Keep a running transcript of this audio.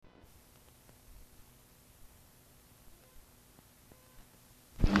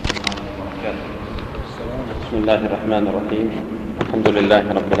بسم الله الرحمن الرحيم. الحمد لله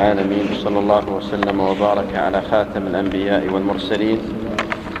رب العالمين، صلى الله وسلم وبارك على خاتم الأنبياء والمرسلين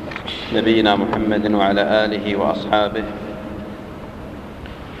نبينا محمد وعلى آله وأصحابه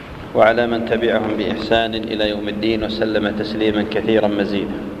وعلى من تبعهم بإحسان إلى يوم الدين، وسلم تسليما كثيرا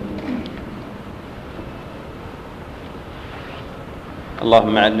مزيدا.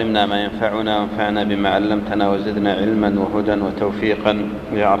 اللهم علمنا ما ينفعنا وانفعنا بما علمتنا وزدنا علما وهدى وتوفيقا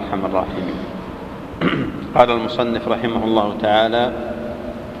يا أرحم الراحمين. قال المصنف رحمه الله تعالى: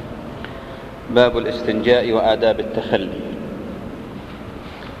 باب الاستنجاء وآداب التخلي.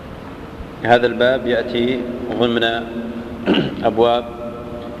 هذا الباب يأتي ضمن أبواب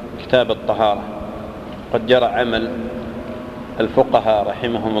كتاب الطهارة. قد جرى عمل الفقهاء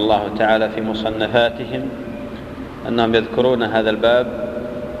رحمهم الله تعالى في مصنفاتهم أنهم يذكرون هذا الباب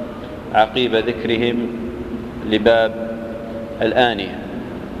عقيب ذكرهم لباب الآنية،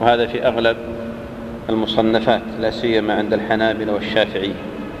 وهذا في أغلب المصنفات لا سيما عند الحنابلة والشافعية.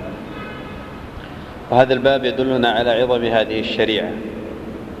 وهذا الباب يدلنا على عظم هذه الشريعة،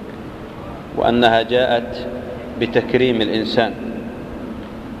 وأنها جاءت بتكريم الإنسان،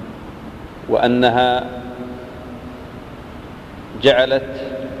 وأنها جعلت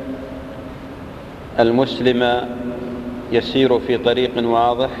المسلم يسير في طريق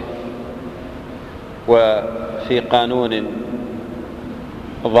واضح وفي قانون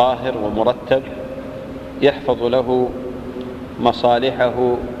ظاهر ومرتب يحفظ له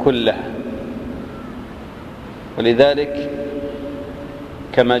مصالحه كلها. ولذلك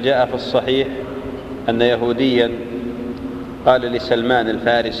كما جاء في الصحيح أن يهوديا قال لسلمان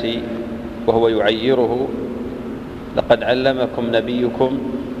الفارسي وهو يعيره: لقد علمكم نبيكم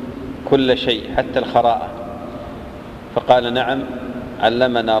كل شيء حتى الخراءة. فقال: نعم،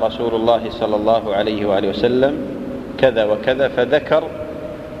 علمنا رسول الله صلى الله عليه وآله وسلم كذا وكذا، فذكر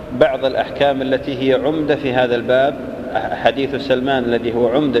بعض الأحكام التي هي عمدة في هذا الباب. حديث سلمان الذي هو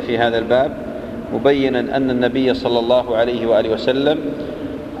عمدة في هذا الباب مبينا أن النبي صلى الله عليه وآله وسلم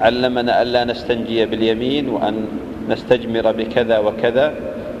علمنا ألا نستنجي باليمين وأن نستجمر بكذا وكذا،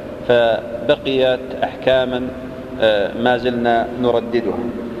 فبقيت أحكاما ما زلنا نرددها.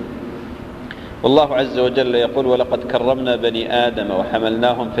 والله عز وجل يقول: ولقد كرمنا بني آدم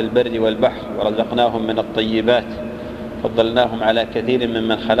وحملناهم في البر والبحر ورزقناهم من الطيبات فضلناهم على كثير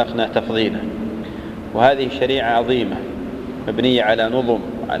ممن خلقنا تفضيلا. وهذه شريعة عظيمة مبنية على نظم،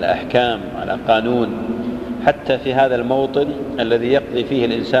 على أحكام، على قانون. حتى في هذا الموطن الذي يقضي فيه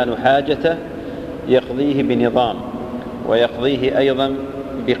الإنسان حاجته يقضيه بنظام، ويقضيه أيضا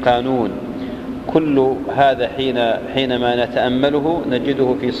بقانون. كل هذا حينما نتأمله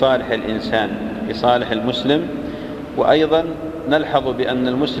نجده في صالح الإنسان، في صالح المسلم. وأيضا نلحظ بأن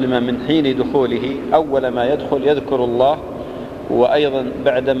المسلم من حين دخوله أول ما يدخل يذكر الله، وأيضا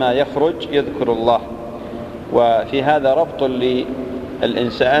بعدما يخرج يذكر الله. وفي هذا ربط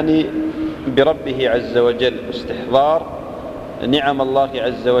للإنسان بربه عز وجل، استحضار نعم الله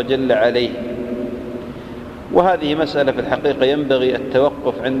عز وجل عليه. وهذه مسألة في الحقيقة ينبغي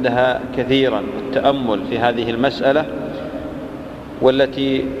التوقف عندها كثيرا، التأمل في هذه المسألة،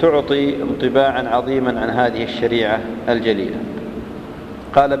 والتي تعطي انطباعا عظيما عن هذه الشريعة الجليلة.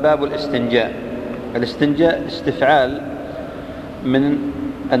 قال: باب الاستنجاء. الاستنجاء استفعال من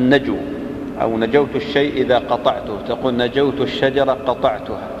النجو، أو نجوت الشيء إذا قطعته، تقول نجوت الشجرة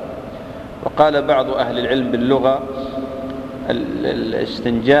قطعتها. وقال بعض أهل العلم باللغة: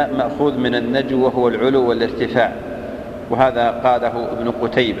 الاستنجاء مأخوذ من النجو وهو العلو والارتفاع، وهذا قاله ابن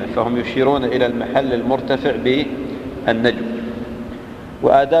قتيبة، فهم يشيرون إلى المحل المرتفع بالنجو.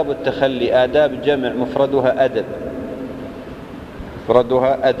 وآداب التخلي، آداب جمع مفردها أدب،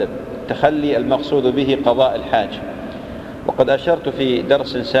 مفردها أدب. التخلي المقصود به قضاء الحاجة. وقد أشرت في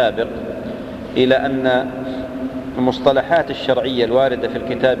درس سابق إلى أن المصطلحات الشرعية الواردة في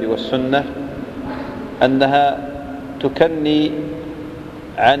الكتاب والسنة أنها تكني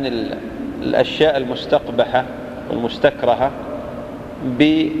عن الأشياء المستقبحة والمستكرهة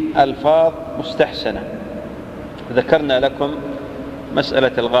بألفاظ مستحسنة. ذكرنا لكم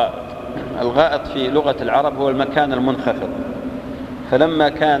مسألة الغائط. الغائط في لغة العرب هو المكان المنخفض، فلما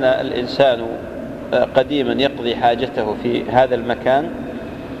كان الإنسان قديما يقضي حاجته في هذا المكان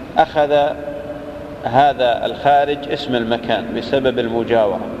أخذ هذا الخارج اسم المكان بسبب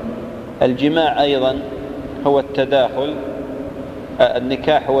المجاورة. الجماع أيضا هو التداخل،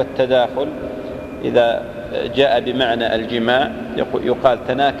 النكاح هو التداخل. إذا جاء بمعنى الجماع يقال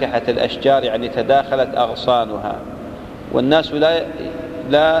تناكحت الأشجار، يعني تداخلت أغصانها. والناس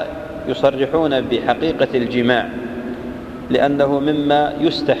لا يصرحون بحقيقة الجماع لأنه مما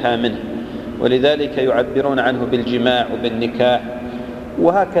يستحى منه، ولذلك يعبرون عنه بالجماع وبالنكاح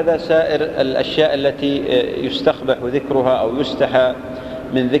وهكذا سائر الأشياء التي يستقبح ذكرها أو يستحى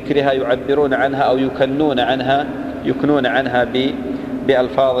من ذكرها يعبرون عنها أو يكنون عنها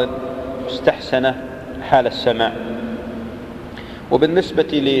بألفاظ مستحسنة حال السماع. وبالنسبة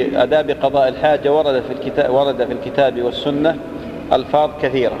لآداب قضاء الحاجة ورد في الكتاب والسنة ألفاظ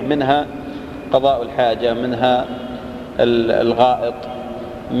كثيرة، منها قضاء الحاجة، منها الغائط،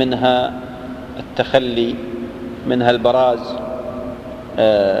 منها التخلي، منها البراز،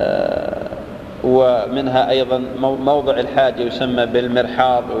 ومنها أيضا موضع الحاجة يسمى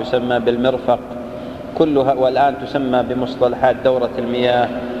بالمرحاض ويسمى بالمرفق كلها، والآن تسمى بمصطلحات دورة المياه،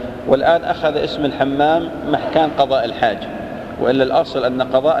 والآن أخذ اسم الحمام محكام قضاء الحاجة، وإلا الأصل أن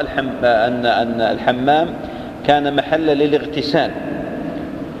أن الحمام كان محلا للاغتسال.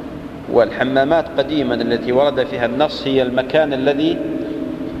 والحمامات قديما التي ورد فيها النص هي المكان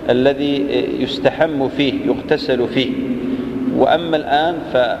الذي يستحم فيه يغتسل فيه. وأما الآن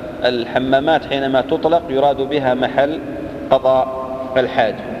فالحمامات حينما تطلق يراد بها محل قضاء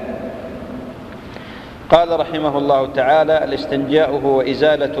الحاجة. قال رحمه الله تعالى: الاستنجاء هو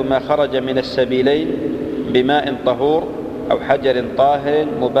إزالة ما خرج من السبيلين بماء طهور أو حجر طاهر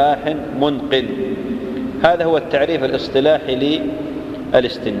مباح منقل. هذا هو التعريف الاصطلاحي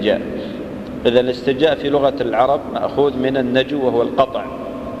للاستنجاء. إذا الاستنجاء في لغة العرب مأخوذ من النجو وهو القطع،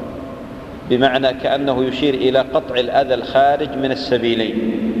 بمعنى كأنه يشير إلى قطع الأذى الخارج من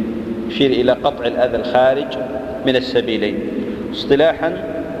السبيلين، يشير إلى قطع الأذى الخارج من السبيلين. اصطلاحا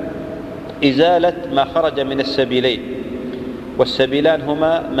إزالة ما خرج من السبيلين، والسبيلان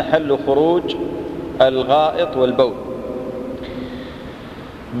هما محل خروج الغائط والبول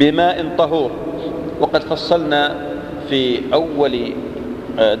بماء طهور. وقد فصلنا في أول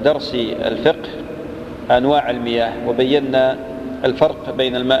درس الفقه أنواع المياه، وبينا الفرق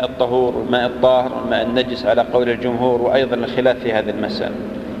بين الماء الطهور والماء الطاهر والماء النجس على قول الجمهور، وأيضا الخلاف في هذه المسألة.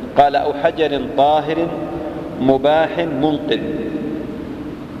 قال: أو حجر طاهر مباح منقذ.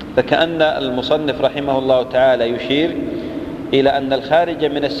 فكأن المصنف رحمه الله تعالى يشير إلى أن الخارج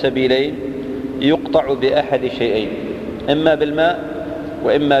من السبيلين يقطع بأحد شيئين، إما بالماء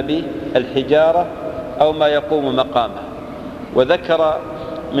وإما بالحجارة أو ما يقوم مقامه. وذكر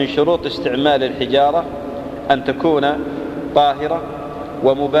من شروط استعمال الحجارة أن تكون طاهرة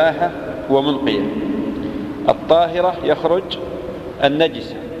ومباحة ومنقية. الطاهرة يخرج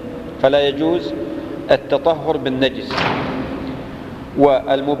النجس فلا يجوز التطهر بالنجس،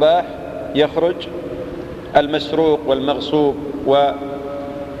 والمباح يخرج المسروق والمغصوب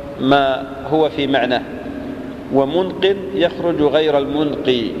وما هو في معناه، ومنق يخرج غير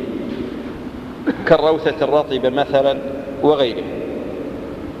المنقي كالروثة الرطبة مثلا وغيره.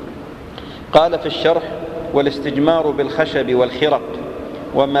 قال في الشرح: والاستجمار بالخشب والخرق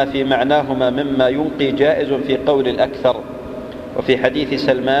وما في معناهما مما ينقي جائز في قول الأكثر. وفي حديث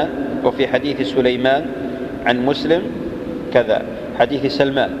سلمان وفي حديث سليمان عن مسلم كذا. حديث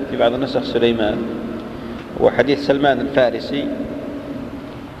سلمان في بعض النسخ سليمان، وحديث سلمان الفارسي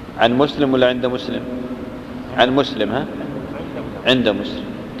عن مسلم ولا عند مسلم؟ عن مسلم. ها؟ عند مسلم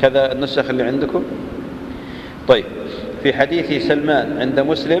كذا النسخ اللي عندكم. طيب، في حديث سلمان عند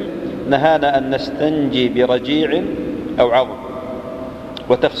مسلم: نهانا أن نستنجي برجيع أو عظم.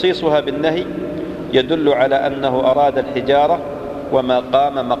 وتخصيصها بالنهي يدل على أنه أراد الحجارة وما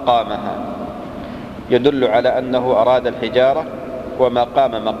قام مقامها، يدل على أنه أراد الحجارة وما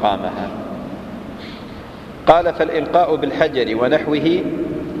قام مقامها. قال: فالإلقاء بالحجر ونحوه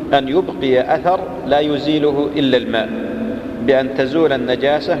أن يبقي أثر لا يزيله إلا الماء بأن تزول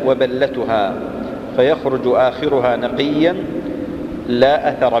النجاسة وبلتها فيخرج آخرها نقيا لا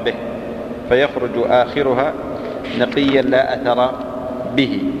أثر به، فيخرج آخرها نقيا لا أثر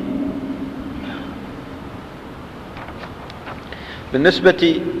به.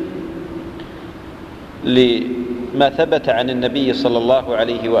 بالنسبة لما ثبت عن النبي صلى الله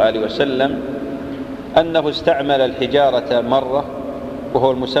عليه وآله وسلم أنه استعمل الحجارة مرة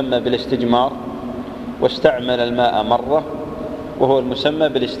وهو المسمى بالاستجمار، واستعمل الماء مرة وهو المسمى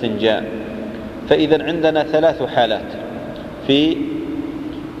بالاستنجاء. فإذا عندنا 3 حالات في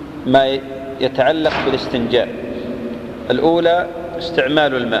ما يتعلق بالاستنجاء. الأولى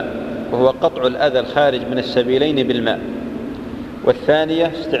استعمال الماء وهو قطع الأذى الخارج من السبيلين بالماء،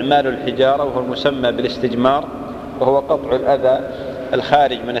 والثانية استعمال الحجارة وهو المسمى بالاستجمار وهو قطع الأذى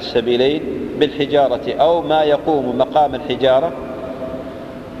الخارج من السبيلين بالحجارة أو ما يقوم مقام الحجارة.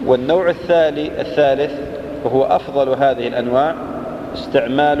 والنوع الثالث وهو أفضل هذه الأنواع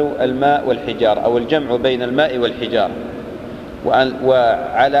استعمال الماء والحجارة أو الجمع بين الماء والحجارة،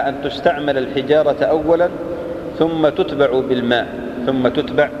 وعلى أن تستعمل الحجارة أولا ثم تتبع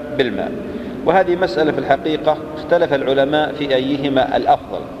بالماء. وهذه مسألة في الحقيقة اختلف العلماء في أيهما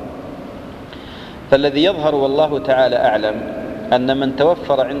الأفضل، فالذي يظهر والله تعالى أعلم أن من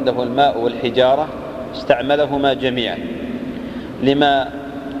توفر عنده الماء والحجارة استعملهما جميعا، لما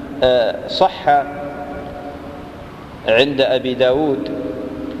صح عند أبي داود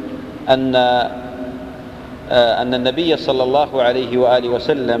أن النبي صلى الله عليه وآله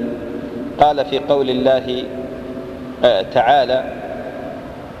وسلم قال في قول الله تعالى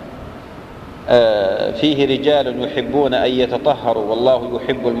فيه رجال يحبون أن يتطهروا والله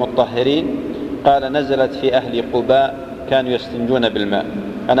يحب المطهرين، قال نزلت في أهل قباء كانوا يستنجون بالماء.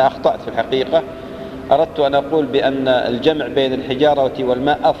 أنا أخطأت في الحقيقة، أردت أن أقول بأن الجمع بين الحجارة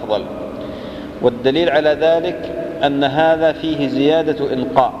والماء أفضل، والدليل على ذلك أن هذا فيه زيادة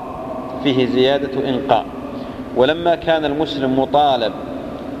إنقاء، ولما كان المسلم مطالب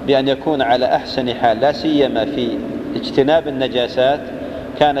بأن يكون على أحسن حال لا سيما في اجتناب النجاسات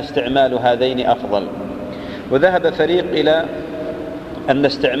كان استعمال هذين أفضل. وذهب فريق إلى أن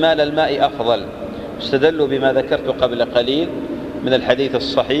استعمال الماء أفضل، استدلوا بما ذكرت قبل قليل من الحديث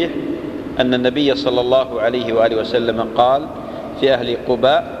الصحيح أن النبي صلى الله عليه وآله وسلم قال في أهل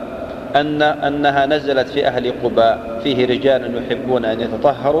قباء أنها نزلت في أهل قباء فيه رجال يحبون أن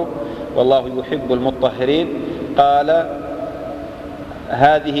يتطهروا والله يحب المطهرين، قال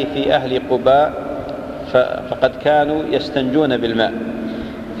هذه في أهل قباء فقد كانوا يستنجون بالماء.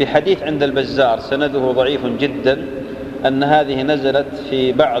 في حديث عند البزار سنده ضعيف جدا أن هذه نزلت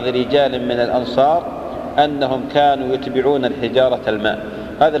في بعض رجال من الأنصار أنهم كانوا يتبعون الحجارة الماء.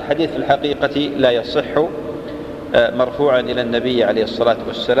 هذا الحديث في الحقيقة لا يصح مرفوعا إلى النبي عليه الصلاة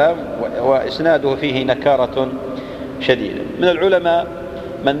والسلام، وإسناده فيه نكارة شديدة. من العلماء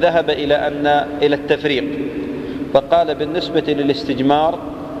من ذهب إلى التفريق، فقال بالنسبة للاستجمار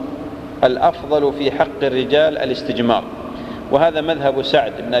الأفضل في حق الرجال الاستجمار، وهذا مذهب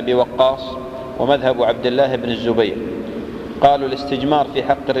سعد بن أبي وقاص ومذهب عبد الله بن الزبير، قالوا الاستجمار في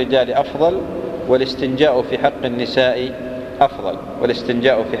حق الرجال أفضل والاستنجاء في حق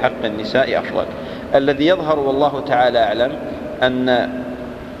النساء أفضل. الذي يظهر والله تعالى أعلم أن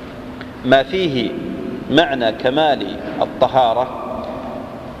ما فيه معنى كمال الطهارة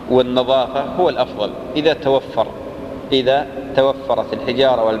والنظافة هو الأفضل إذا توفرت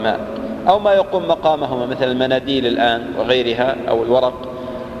الحجارة والماء أو ما يقوم مقامهما مثل المناديل الآن وغيرها أو الورق،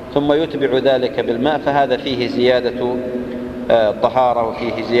 ثم يتبع ذلك بالماء، فهذا فيه زيادة طهارة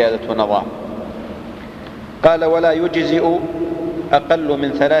وفيه زيادة نظافة. قال ولا يجزئ أقل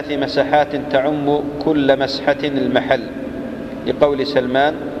من 3 مسحات تعم كل مسحة المحل، لقول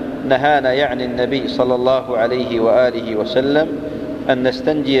سلمان نهانا يعني النبي صلى الله عليه وآله وسلم أن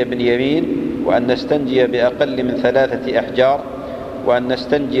نستنجي باليمين وأن نستنجي بأقل من 3 أحجار وأن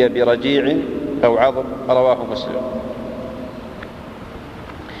نستنجي برجيع أو عظم، رواه مسلم.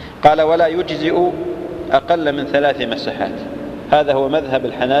 قال ولا يجزئ أقل من 3 مسحات، هذا هو مذهب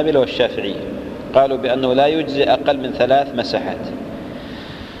الحنابلة والشافعية، قالوا بأنه لا يجزئ أقل من 3 مسحات.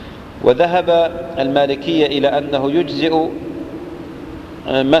 وذهب المالكية إلى أنه يجزئ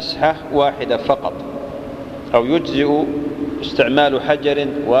مسحة واحدة فقط، أو يجزئ استعمال حجر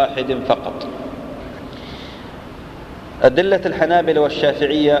واحد فقط. أدلة الحنابلة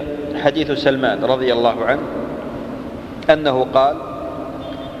والشافعية حديث سلمان رضي الله عنه أنه قال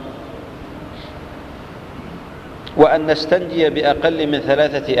وأن نستنجي بأقل من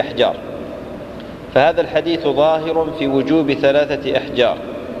 3 أحجار، فهذا الحديث ظاهر في وجوب 3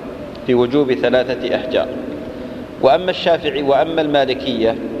 أحجار. وأما الشافعي وأما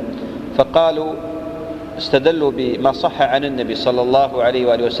المالكية فقالوا استدلوا بما صح عن النبي صلى الله عليه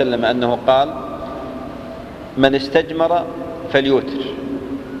وآله وسلم أنه قال من استجمر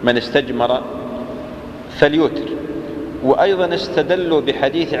فليوتر. وأيضا استدلوا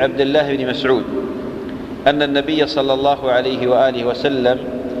بحديث عبد الله بن مسعود أن النبي صلى الله عليه وآله وسلم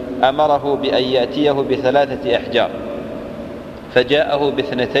أمره بأن يأتيه ب3 أحجار، فجاءه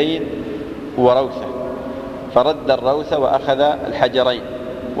ب2 وروثة، فرد الروثة وأخذ الحجرين،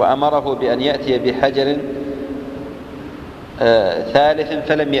 وأمره بأن يأتي بحجر ثالث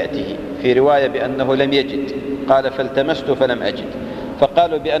فلم يأته، في رواية بأنه لم يجد، قال فالتمست فلم أجد.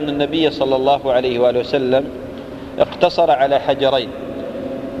 فقالوا بأن النبي صلى الله عليه وآله وسلم اقتصر على حجرين،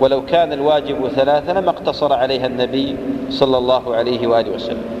 ولو كان الواجب 3 لما اقتصر عليها النبي صلى الله عليه وآله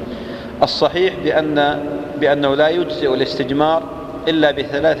وسلم. الصحيح بأنه لا يجزئ الاستجمار إلا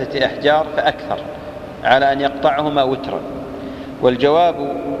ب3 أحجار فأكثر، على أن يقطعهما وترا. والجواب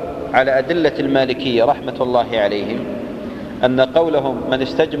على أدلة المالكية رحمة الله عليهم أن قولهم من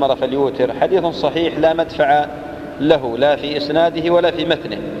استجمر فليوتر حديث صحيح لا مدفع له لا في إسناده ولا في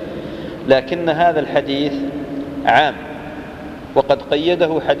متنه، لكن هذا الحديث عام، وقد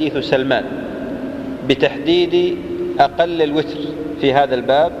قيده حديث سلمان بتحديد أقل الوتر في هذا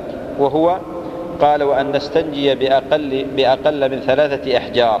الباب، وهو قال وأن نستنجي بأقل من 3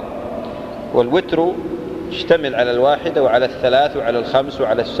 أحجار. والوتر يشتمل على 1 وعلى 3 وعلى 5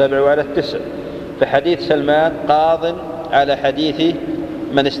 وعلى 7 وعلى 9. فحديث سلمان قاض على حديث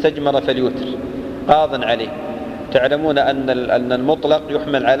من استجمر فليوتر، قاض عليه. تعلمون أن المطلق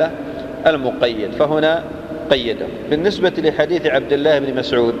يحمل على المقيد، فهنا قيده. بالنسبة لحديث عبد الله بن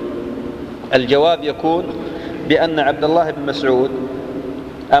مسعود، الجواب يكون بأن عبد الله بن مسعود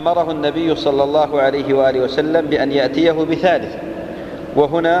أمره النبي صلى الله عليه وآله وسلم بأن يأتيه بثالث،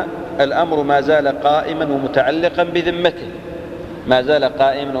 وهنا الأمر ما زال قائما ومتعلقا بذمته، ما زال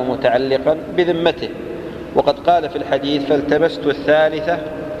قائما ومتعلقا بذمته. وقد قال في الحديث فالتمست الثالثة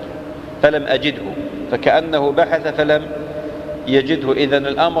فلم أجده، فكأنه بحث فلم يجده. إذن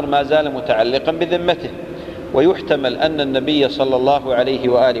الأمر ما زال متعلقا بذمته. ويحتمل أن النبي صلى الله عليه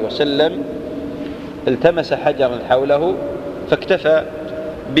وآله وسلم التمس حجرا حوله فاكتفى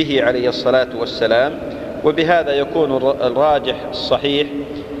به عليه الصلاة والسلام. وبهذا يكون الراجح الصحيح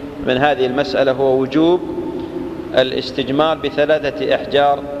من هذه المسألة هو وجوب الاستجمار ب3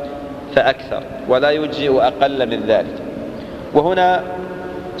 أحجار فأكثر، ولا يجزئ أقل من ذلك. وهنا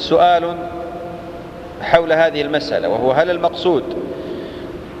سؤال حول هذه المسألة، وهو هل المقصود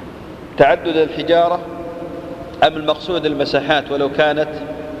تعدد الحجارة أم المقصود المساحات ولو كانت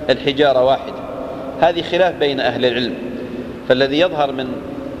الحجارة واحدة؟ هذه خلاف بين أهل العلم. فالذي يظهر من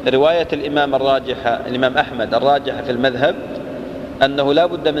رواية الإمام أحمد الراجحة في المذهب أنه لا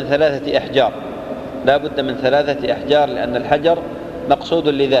بد من 3 أحجار، لا بد من 3 أحجار، لأن الحجر مقصود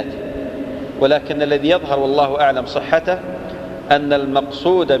لذاته. ولكن الذي يظهر والله أعلم صحته أن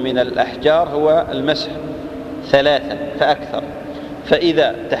المقصود من الأحجار هو المسح 3 فأكثر.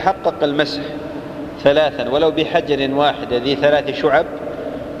 فإذا تحقق المسح 3 ولو بحجر واحد ذي 3 شعب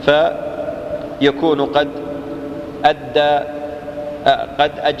فيكون قد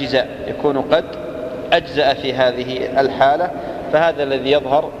أجزأ، يكون قد أجزأ في هذه الحالة. فهذا الذي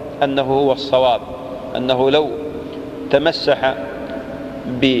يظهر أنه هو الصواب، أنه لو تمسح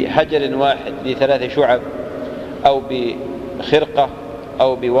بحجر واحد ذي 3 شعب أو بخرقة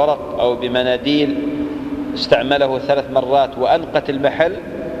أو بورق أو بمناديل استعمله 3 مرات وأنقت المحل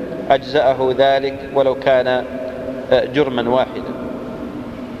أجزأه ذلك ولو كان جرما واحدا.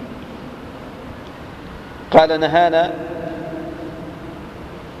 قال نهانا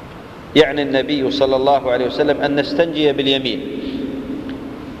يعني النبي صلى الله عليه وسلم أن نستنجي باليمين،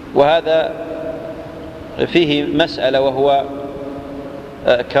 وهذا فيه مسألة وهو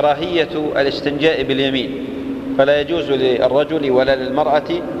كراهية الاستنجاء باليمين. فلا يجوز للرجل ولا للمرأة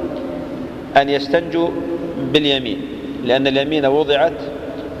أن يستنجوا باليمين، لأن اليمين وضعت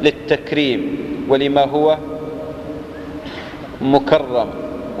للتكريم ولما هو مكرم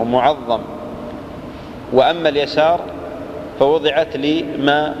ومعظم، وأما اليسار فوضعت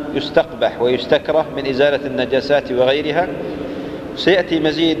لما يستقبح ويستكره من إزالة النجاسات وغيرها. سيأتي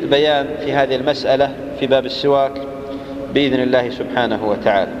مزيد بيان في هذه المسألة في باب السواك بإذن الله سبحانه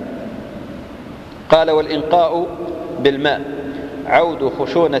وتعالى. قال والإنقاء بالماء عود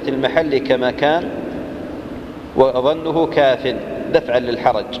خشونة المحل كما كان وظنه كاف دفعا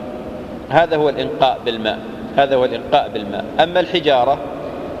للحرج. هذا هو الإنقاء بالماء، هذا هو الإنقاء بالماء. أما الحجارة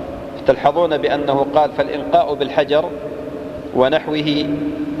تلحظون بأنه قال فالإنقاء بالحجر ونحوه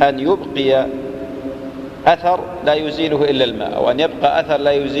أن يبقي أثر لا يزيله إلا الماء، أو أن يبقى أثر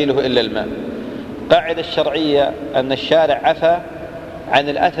لا يزيله إلا الماء. قاعدة الشرعية أن الشارع عفى عن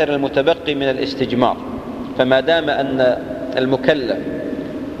الأثر المتبقي من الاستجمار، فما دام أن المكلف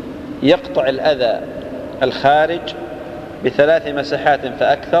يقطع الأذى الخارج ب3 مسحات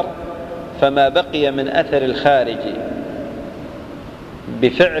فأكثر، فما بقي من أثر الخارج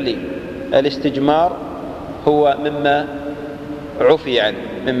بفعل الاستجمار هو مما عفي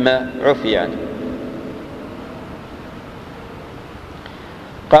عنه.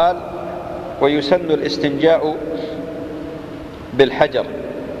 قال ويسن الاستنجاء بالحجر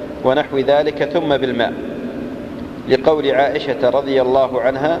ونحو ذلك ثم بالماء، لقول عائشة رضي الله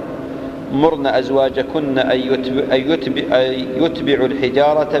عنها مرن أزواجكن أن يتبعوا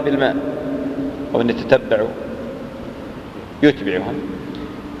الحجارة بالماء، أو أن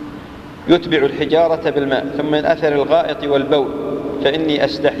يتبعوا الحجارة بالماء ثم من أثر الغائط والبول فإني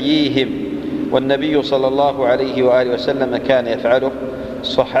أستحييهم، والنبي صلى الله عليه وآله وسلم كان يفعله.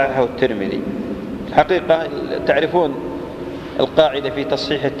 صححه الترمذي. الحقيقة تعرفون القاعدة في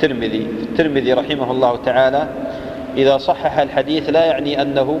تصحيح الترمذي رحمه الله تعالى إذا صحح الحديث لا يعني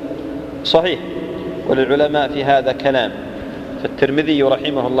أنه صحيح، وللعلماء في هذا كلام. فالترمذي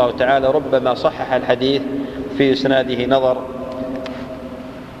رحمه الله تعالى ربما صحح الحديث في إسناده نظر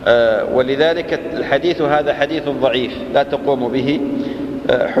ولذلك الحديث هذا حديث ضعيف لا تقوم به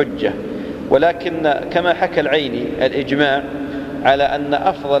حجة. ولكن كما حكى العيني الإجماع على أن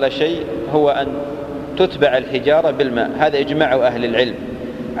أفضل شيء هو أن تتبع الحجارة بالماء، هذا إجماع أهل العلم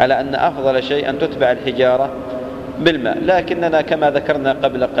على أن أفضل شيء أن تتبع الحجارة بالماء. لكننا كما ذكرنا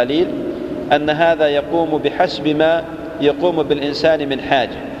قبل قليل أن هذا يقوم بحسب ما يقوم بالإنسان من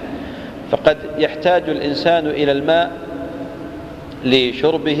حاجة، فقد يحتاج الإنسان إلى الماء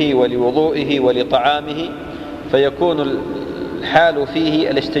لشربه ولوضوئه ولطعامه، فيكون الحال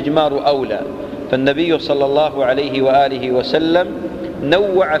فيه الاستجمار أولى. فالنبي صلى الله عليه وآله وسلم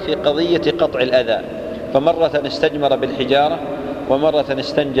نوع في قضية قطع الأذى، فمرة استجمر بالحجارة ومرة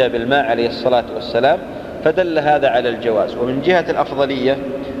استنجى بالماء عليه الصلاة والسلام، فدل هذا على الجواز. ومن جهة الأفضلية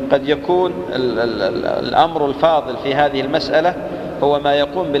قد يكون الأمر الفاضل في هذه المسألة هو ما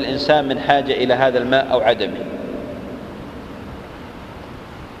يقوم بالإنسان من حاجة إلى هذا الماء أو عدمه.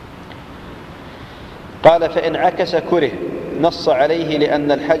 قال فإن عكس كره، نص عليه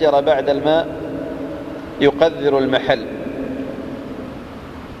لأن الحجر بعد الماء يقذر المحل.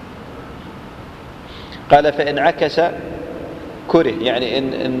 قال فإن عكس كره، يعني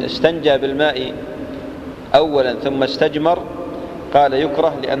إن استنجى بالماء أولا ثم استجمر، قال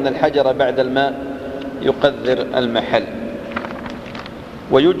يكره لأن الحجر بعد الماء يقذر المحل.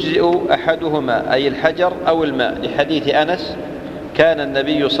 ويجزئ أحدهما أي الحجر أو الماء، لحديث أنس كان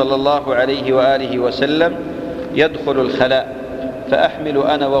النبي صلى الله عليه وآله وسلم يدخل الخلاء فأحمل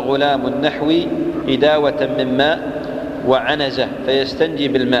أنا وغلام نحوي إداوة من ماء وعنزة فيستنجي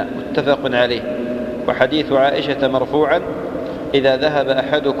بالماء، متفق عليه. وحديث عائشة مرفوعا إذا ذهب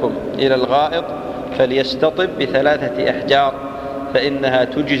أحدكم إلى الغائط فليستطب ب3 أحجار فإنها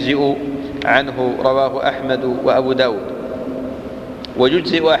تجزئ عنه، رواه أحمد وأبو داود.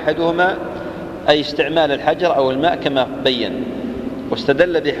 ويجزئ أحدهما أي استعمال الحجر أو الماء كما بين،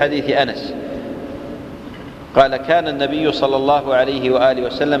 واستدل بحديث أنس قال كان النبي صلى الله عليه وآله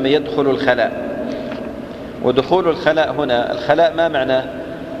وسلم يدخل الخلاء. ودخول الخلاء هنا، الخلاء ما معناه؟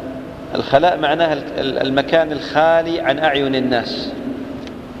 الخلاء معناه المكان الخالي عن أعين الناس،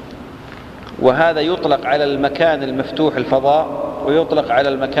 وهذا يطلق على المكان المفتوح الفضاء ويطلق على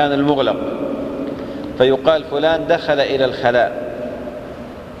المكان المغلق، فيقال فلان دخل إلى الخلاء.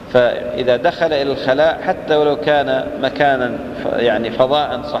 فإذا دخل إلى الخلاء حتى ولو كان مكانا يعني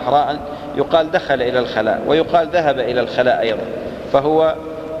فضاء صحراء يقال دخل إلى الخلاء، ويقال ذهب إلى الخلاء أيضا، فهو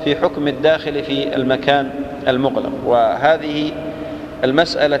في حكم الداخل في المكان المغلق. وهذه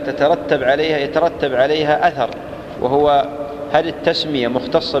المسألة يترتب عليها أثر، وهو هل التسمية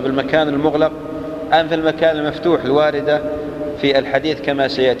مختصة بالمكان المغلق أم في المكان المفتوح الواردة في الحديث كما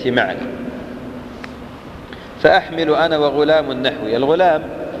سيأتي معنا. فأحمل أنا وغلام نحوي، الغلام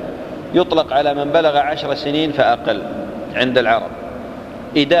يطلق على من بلغ 10 سنين فأقل عند العرب.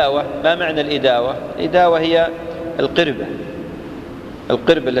 إداوة، ما معنى الإداوة؟ الإداوة هي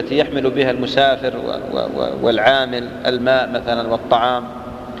القربة التي يحمل بها المسافر والعامل الماء مثلا والطعام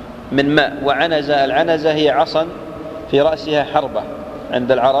من ماء. وعنزة، العنزة هي عصا في رأسها حربة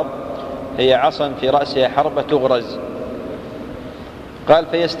عند العرب، هي عصا في رأسها حربة تغرز. قال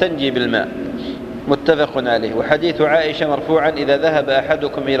فيستنجي بالماء، متفق عليه. وحديث عائشة مرفوعا إذا ذهب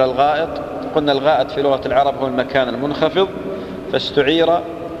أحدكم إلى الغائط، قلنا الغائط في لغة العرب هو المكان المنخفض، فاستعير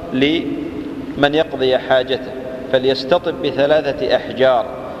لمن يقضي حاجته، فليستطب ب3 أحجار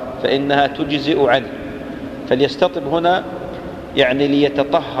فإنها تجزئ عنه. فليستطب هنا يعني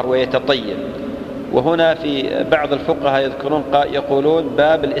ليتطهر ويتطيب. وهنا في بعض الفقهاء يقولون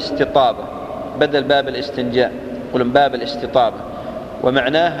باب الاستطابة بدل باب الاستنجاء، يقولون باب الاستطابة،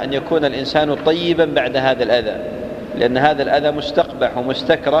 ومعناه أن يكون الإنسان طيبا بعد هذا الأذى، لأن هذا الأذى مستقبح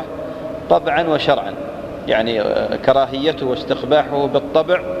ومستكره طبعا وشرعا، يعني كراهيته واستقباحه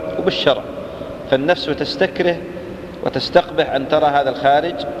بالطبع وبالشرع، فالنفس تستكره وتستقبح أن ترى هذا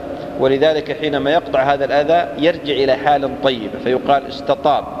الخارج، ولذلك حينما يقطع هذا الأذى يرجع إلى حال طيبة فيقال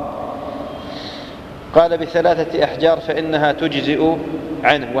استطاب. قال ب3 أحجار فإنها تجزئ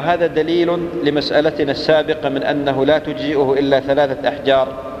عنه، وهذا دليل لمسألتنا السابقة من أنه لا تجزئه إلا 3 أحجار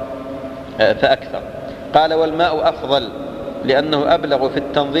فأكثر. قال والماء أفضل لأنه أبلغ في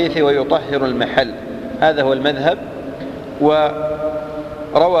التنظيف ويطهر المحل، هذا هو المذهب.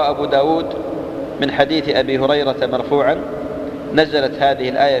 وروى أبو داود من حديث أبي هريرة مرفوعا نزلت هذه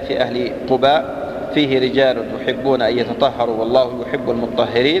الآية في أهل قباء فيه رجال يحبون أن يتطهروا والله يحب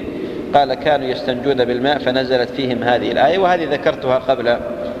المطهرين، قال كانوا يستنجون بالماء فنزلت فيهم هذه الآية، وهذه ذكرتها قبل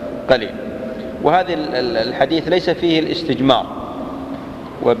قليل. وهذا الحديث ليس فيه الاستجمار.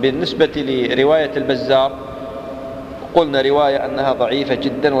 وبالنسبة لرواية البزار قلنا رواية أنها ضعيفة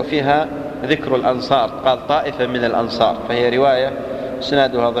جدا وفيها ذكر الأنصار، قال طائفة من الأنصار، فهي رواية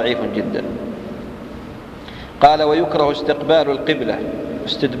إسنادها ضعيف جدا. قال: ويكره استقبال القبلة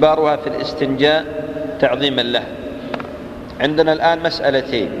واستدبارها في الاستنجاء تعظيما له. عندنا الآن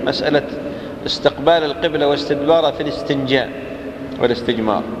مسألتين: مسألة استقبال القبلة واستدبارها في الاستنجاء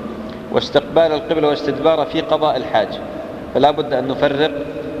والاستجمار، واستقبال القبلة واستدبارها في قضاء الحاجة، فلا بد أن نفرق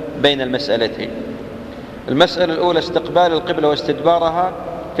بين المسألتين. المسألة الأولى استقبال القبلة واستدبارها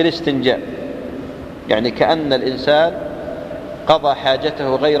في الاستنجاء، يعني كأن الإنسان قضى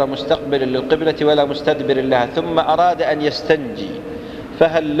حاجته غير مستقبل للقبلة ولا مستدبر لها، ثم أراد أن يستنجي،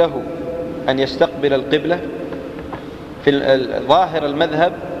 فهل له أن يستقبل القبلة؟ في ظاهر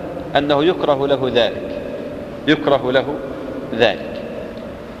المذهب أنه يكره له ذلك، يكره له ذلك،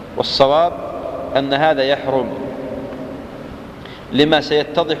 والصواب أن هذا يحرم لما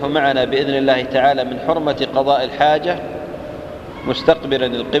سيتضح معنا بإذن الله تعالى من حرمة قضاء الحاجة مستقبلا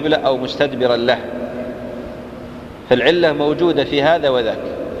القبلة أو مستدبرا له. فالعلة موجودة في هذا وذاك،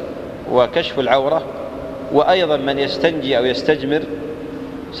 وكشف العورة، وأيضا من يستنجي أو يستجمر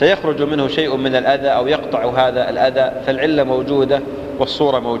سيخرج منه شيء من الأذى أو يقطع هذا الأذى، فالعلة موجودة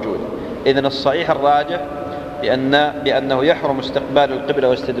والصورة موجودة. إذن الصحيح الراجح بأنه يحرم استقبال القبلة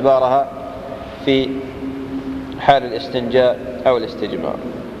واستدبارها في حال الاستنجاء أو الاستجمار.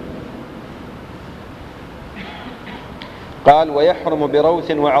 قال: ويحرم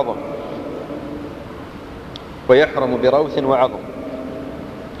بروث وعظم. ويحرم بروث وعظم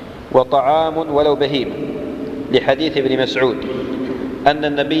وطعام ولو بهيمة، لحديث ابن مسعود أن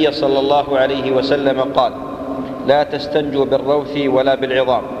النبي صلى الله عليه وسلم قال: لا تستنجوا بالروث ولا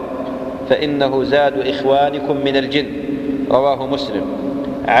بالعظام فإنه زاد إخوانكم من الجن. رواه مسلم.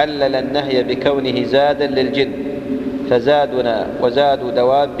 علل النهي بكونه زادا للجن، فزادنا وزاد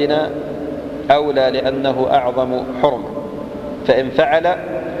دوابنا أولى لأنه أعظم حرمة، فإن فعل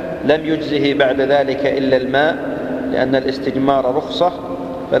لم يجزه بعد ذلك إلا الماء، لأن الاستجمار رخصة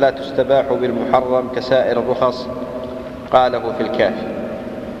فلا تستباح بالمحرم كسائر الرخص. قاله في الكافي.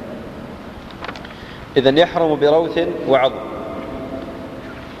 إذن يحرم بروث وعظم،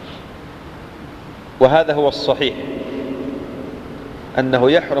 وهذا هو الصحيح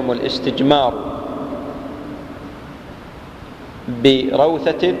أنه يحرم الاستجمار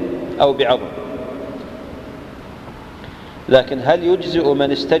بروثة أو بعظم. لكن هل يجزئ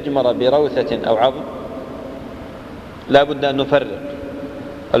من استجمر بروثة أو عظم؟ لا بد أن نفرق.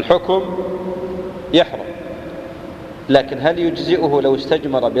 الحكم يحرم، لكن هل يجزئه لو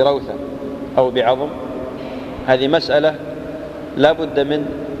استجمر بروثة أو بعظم؟ هذه مسألة لا بد من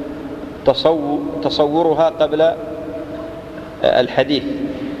تصورها قبل الحديث.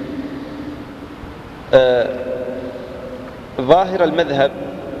 ظاهر المذهب،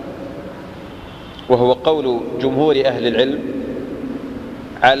 وهو قول جمهور أهل العلم،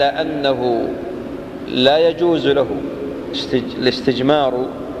 على أنه لا يجوز له الاستجمار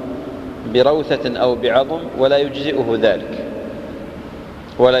بروثة أو بعظم ولا يجزئه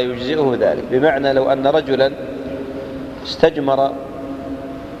ذلك. بمعنى لو أن رجلا استجمر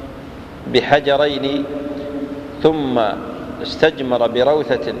بحجرين ثم استجمر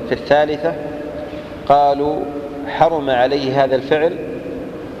بروثة في الثالثة، قالوا حرم عليه هذا الفعل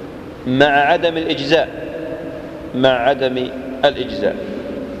مع عدم الإجزاء.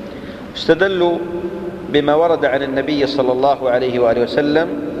 استدلوا بما ورد عن النبي صلى الله عليه وآله وسلم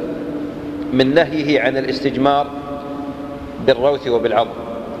من نهيه عن الاستجمار بالروث وبالعظم.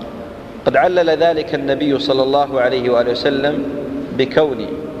 قد علل ذلك النبي صلى الله عليه وآله وسلم بكون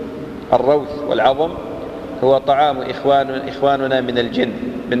الروث والعظم هو طعام إخواننا من الجن.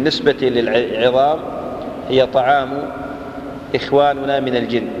 بالنسبة للعظام هي طعام إخواننا من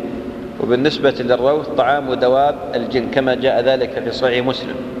الجن، وبالنسبة للروث طعام دواب الجن، كما جاء ذلك في صحيح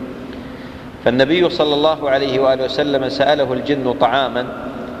مسلم. فالنبي صلى الله عليه وآله وسلم سأله الجن طعاما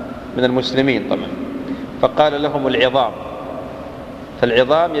من المسلمين طبعا، فقال لهم العظام.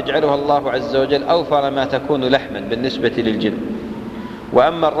 فالعظام يجعلها الله عز وجل أوفر ما تكون لحما بالنسبة للجن.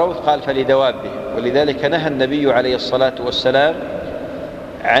 وأما الروث قال فلدوابه، ولذلك نهى النبي عليه الصلاة والسلام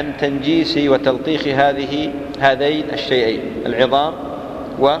عن تنجيس وتلطيخ هذين الشيئين، العظام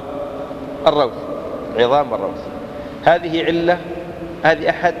والروث. هذه علة، هذه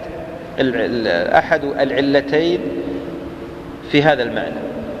أحد العلتين في هذا المعنى.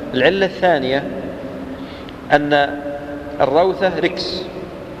 العلة الثانية أن الروثة ركس،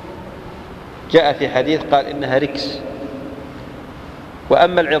 جاء في حديث قال إنها ركس.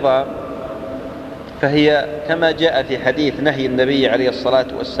 وأما العظام فهي كما جاء في حديث نهي النبي عليه الصلاة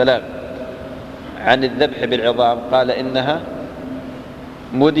والسلام عن الذبح بالعظام، قال إنها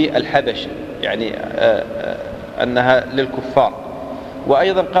مدي الحبش، يعني أنها للكفار.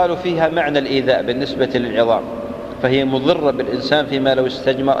 وأيضا قالوا فيها معنى الإيذاء بالنسبة للعظام، فهي مضرة بالإنسان فيما لو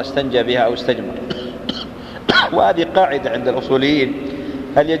استنجى بها أو استجمر. وهذه قاعدة عند الأصوليين: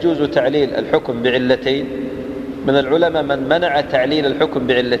 هل يجوز تعليل الحكم بعلتين؟ من العلماء من منع تعليل الحكم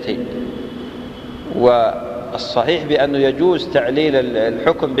بعلتين، والصحيح بأنه يجوز تعليل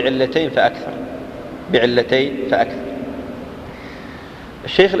الحكم بعلتين فأكثر.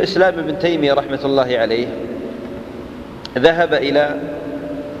 الشيخ الإسلام ابن تيمية رحمة الله عليه ذهب إلى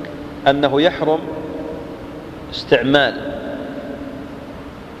أنه يحرم استعمال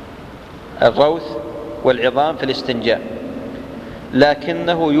الروث والعظام في الاستنجاء،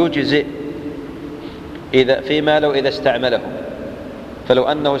 لكنه يجزئ فيما لو إذا استعمله. فلو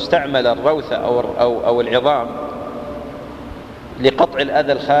أنه استعمل الروث أو العظام لقطع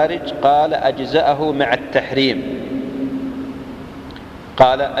الأذى الخارج قال أجزأه مع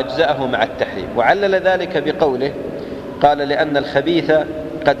التحريم. وعلل ذلك بقوله: قال لأن الخبيث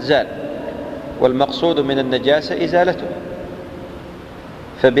قد زال والمقصود من النجاسة إزالته،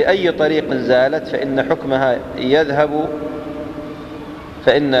 فبأي طريق زالت فإن حكمها يذهب،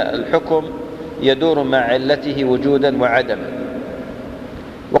 فإن الحكم يدور مع علته وجودا وعدما.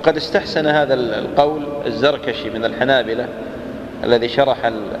 وقد استحسن هذا القول الزركشي من الحنابلة الذي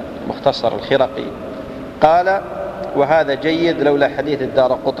شرح المختصر الخرقي، قال: وهذا جيد لولا حديث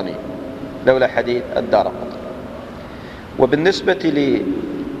الدارقطني. وبالنسبة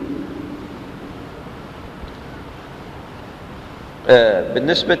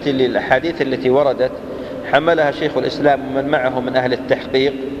بالنسبة للأحاديث التي وردت حملها شيخ الإسلام ومن معه من أهل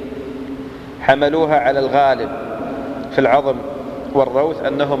التحقيق، حملوها على الغالب في العظم والروث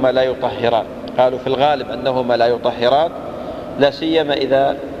أنهما لا يطهران. قالوا في الغالب أنهما لا يطهران، لا سيما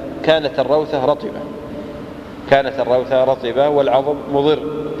إذا كانت الروثة رطبة والعظم مضر.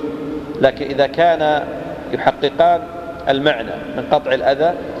 لكن إذا كان يحققان المعنى من قطع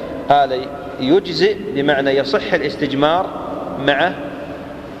الأذى قال يجزئ، بمعنى يصح الاستجمار مع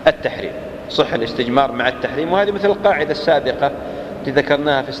التحريم. وهذه مثل القاعدة السابقة التي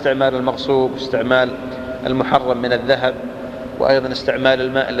ذكرناها في استعمال المغصوب واستعمال المحرم من الذهب، وأيضا استعمال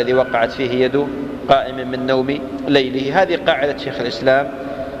الماء الذي وقعت فيه يده قائم من نوم ليله. هذه قاعدة شيخ الإسلام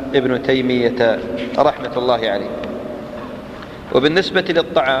ابن تيمية رحمة الله عليه. وبالنسبة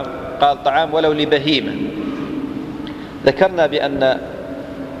للطعام قال: طعام ولو لبهيمة. ذكرنا بأن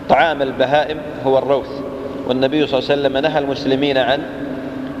طعام البهائم هو الروث، والنبي صلى الله عليه وسلم نهى المسلمين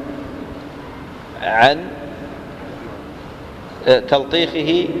عن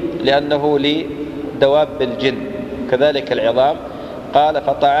تلطيخه لأنه لدواب الجن. كذلك العظام قال: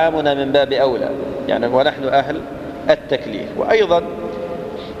 فطعامنا من باب أولى، يعني ونحن أهل التكليف. وأيضا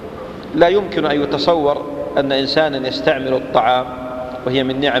لا يمكن أن يتصور أن إنسانا يستعمل الطعام، وهي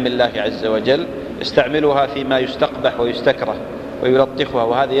من نعم الله عز وجل، يستعملها فيما يستقبح ويستكره ويلطخها،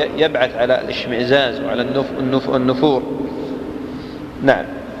 وهذا يبعث على الاشمئزاز وعلى النفور. نعم.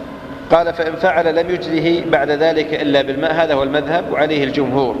 قال: فإن فعل لم يجزه بعد ذلك إلا بالماء. هذا هو المذهب وعليه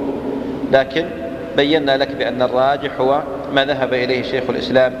الجمهور، لكن بينا لك بأن الراجح هو ما ذهب إليه شيخ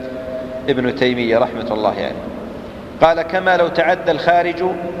الإسلام ابن تيمية رحمة الله عليه. قال: كما لو تعدى الخارج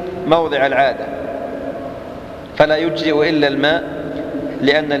موضع العادة فلا يجزئ إلا الماء،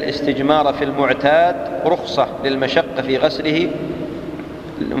 لأن الاستجمار في المعتاد رخصة للمشقة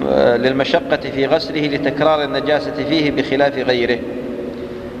في غسله لتكرار النجاسة فيه بخلاف غيره.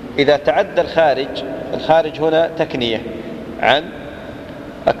 إذا تعدى الخارج هنا تكنية عن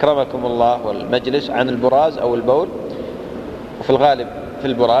أكرمكم الله والمجلس عن البراز أو البول، وفي الغالب في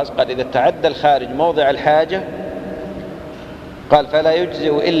البراز. قال: إذا تعدى الخارج موضع الحاجة قال فلا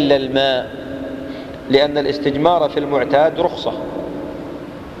يجزئ إلا الماء، لأن الاستجمار في المعتاد رخصة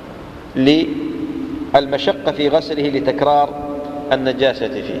للمشقة في غسله لتكرار النجاسة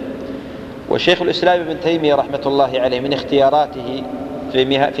فيه. وشيخ الإسلام ابن تيمية رحمة الله عليه من اختياراته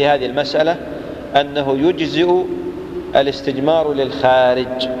في هذه المسألة أنه يجزئ الاستجمار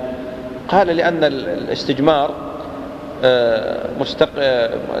للخارج. قال: لأن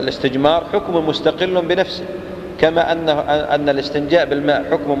الاستجمار حكم مستقل بنفسه، كما أن الاستنجاء بالماء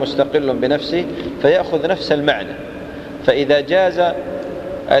حكم مستقل بنفسه فيأخذ نفس المعنى. فإذا جاز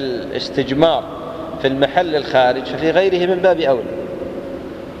الاستجمار في المحل الخارج ففي غيره من باب أولى.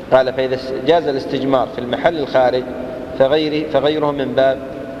 قال: فإذا جاز الاستجمار في المحل الخارج فغيره من باب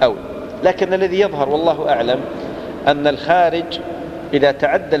أولى. لكن الذي يظهر والله أعلم أن الخارج إذا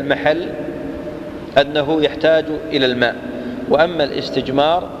تعدى المحل أنه يحتاج إلى الماء. وأما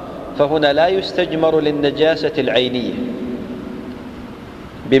الاستجمار فهنا لا يستجمر للنجاسة العينية،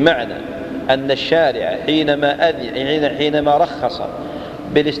 بمعنى أن الشارع حينما رخص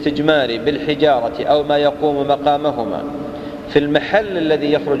بالاستجمار بالحجارة أو ما يقوم مقامهما في المحل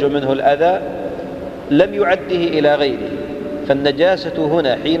الذي يخرج منه الأذى لم يعده إلى غيره، فالنجاسة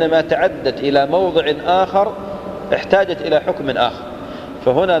هنا حينما تعدت إلى موضع آخر احتاجت إلى حكم آخر،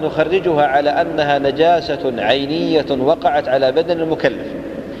 فهنا نخرجها على أنها نجاسة عينية وقعت على بدن المكلف.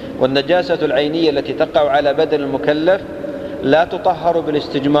 والنجاسة العينية التي تقع على بدن المكلف لا تطهر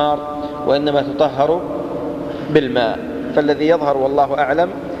بالاستجمار، وإنما تطهر بالماء. فالذي يظهر والله أعلم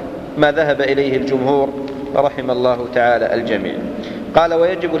ما ذهب إليه الجمهور رحم الله تعالى الجميع. قال: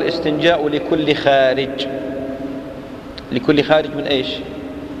 ويجب الاستنجاء لكل خارج. لكل خارج من إيش؟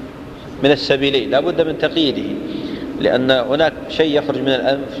 من السبيلين، لا بد من تقييده، لأن هناك شيء يخرج من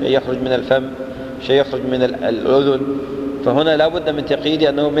الأنف، شيء يخرج من الفم، شيء يخرج من الأذن، فهنا لا بد من تقييد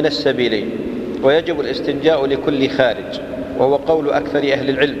أنه من السبيلين. ويجب الاستنجاء لكل خارج، وهو قول أكثر أهل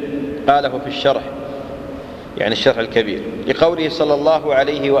العلم، قاله في الشرح، يعني الشرح الكبير، لقوله صلى الله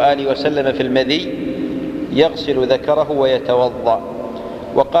عليه وآله وسلم في المذي: يغسل ذكره ويتوضأ.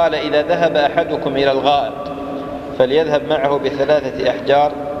 وقال: إذا ذهب أحدكم إلى الغائط فليذهب معه ب3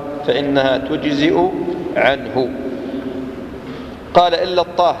 أحجار فإنها تجزئ عنه. قال: إلا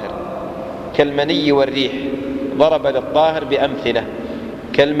الطاهر كالمني والريح. ضرب للطاهر بأمثلة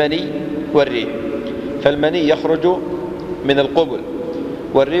كالمني والريح، فالمني يخرج من القبل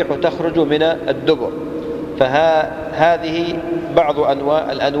والريح تخرج من الدبر، فهذه بعض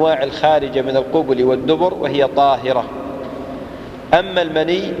الأنواع الخارجة من القبل والدبر وهي طاهرة. أما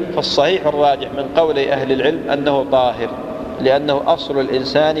المني فالصحيح الراجح من قول أهل العلم أنه طاهر، لأنه أصل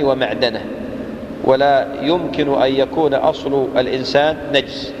الإنسان ومعدنه، ولا يمكن أن يكون أصل الإنسان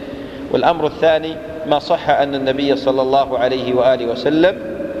نجس. والأمر الثاني ما صح أن النبي صلى الله عليه وآله وسلم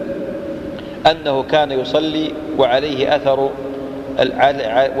أنه كان يصلي وعليه أثر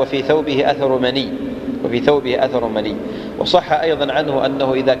وفي ثوبه أثر مني. وصح أيضا عنه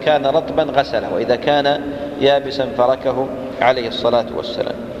أنه إذا كان رطبا غسله، وإذا كان يابسا فركه عليه الصلاة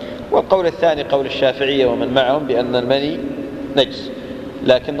والسلام. والقول الثاني قول الشافعية ومن معهم بأن المني نجس،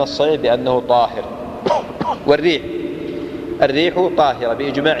 لكن الصحيح بأنه طاهر. الريح طاهرة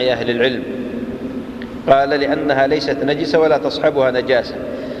بإجماع أهل العلم، قال: لأنها ليست نجسة ولا تصحبها نجاسة،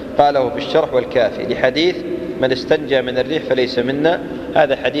 قاله في الشرح والكافي لحديث: من استنجى من الريح فليس منا.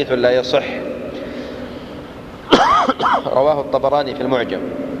 هذا حديث لا يصح، رواه الطبراني في المعجم.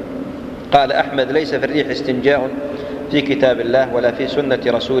 قال أحمد: ليس في الريح استنجاء في كتاب الله ولا في سنة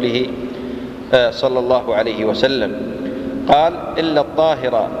رسوله صلى الله عليه وسلم. قال: إلا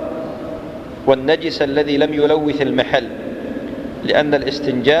الطاهر والنجس الذي لم يلوث المحل، لأن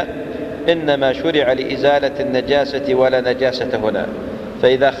الاستنجاء إنما شرع لإزالة النجاسة ولا نجاسة هنا،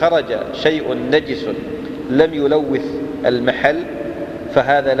 فإذا خرج شيء نجس لم يلوث المحل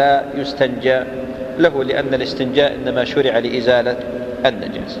فهذا لا يستنجى له، لأن الاستنجاء إنما شرع لإزالة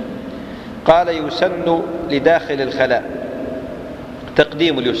النجاسة. قال: يسن لداخل الخلاء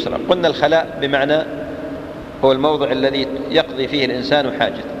تقديم اليسرى. قلنا الخلاء بمعنى هو الموضع الذي يقضي فيه الإنسان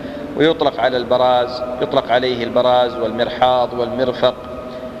حاجته، ويطلق على البراز، يطلق عليه البراز والمرحاض والمرفق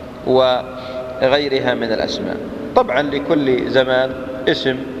وغيرها من الأسماء. طبعا لكل زمان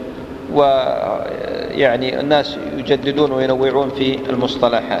اسم، ويعني الناس يجددون وينوعون في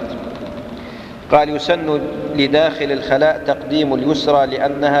المصطلحات. قال: يسن لداخل الخلاء تقديم اليسرى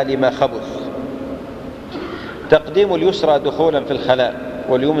لأنها لما خبث. تقديم اليسرى دخولا في الخلاء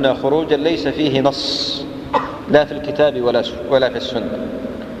واليمنى خروجا ليس فيه نص لا في الكتاب ولا في السنة،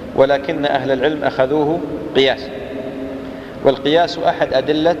 ولكن أهل العلم أخذوه قياسا، والقياس أحد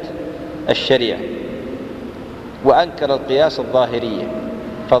أدلة الشريعة، وأنكر القياس الظاهرية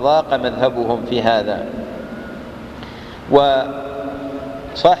فضاق مذهبهم في هذا.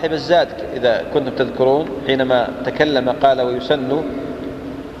 وصاحب الزاد إذا كنتم تذكرون حينما تكلم قال: ويسن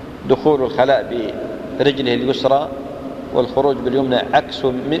دخول الخلاء برجله اليسرى والخروج باليمنى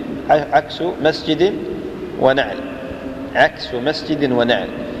عكس مسجد ونعل، عكس مسجد ونعل.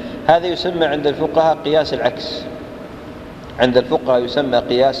 هذا يسمى عند الفقهاء قياس العكس، عند الفقهاء يسمى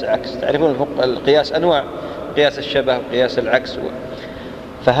قياس عكس. تعرفون القياس أنواع، قياس الشبه وقياس العكس،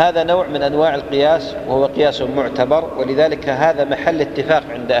 فهذا نوع من أنواع القياس وهو قياس معتبر. ولذلك هذا محل اتفاق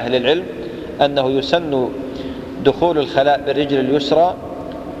عند أهل العلم أنه يسن دخول الخلاء بالرجل اليسرى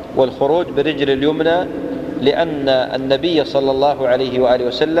والخروج بالرجل اليمنى، لأن النبي صلى الله عليه وآله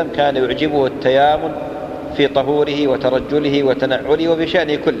وسلم كان يعجبه التيامن في طهوره وترجله وتنعله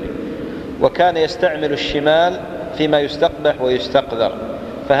وبشأنه كله، وكان يستعمل الشمال فيما يستقبح ويستقذر،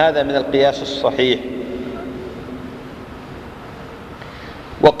 فهذا من القياس الصحيح.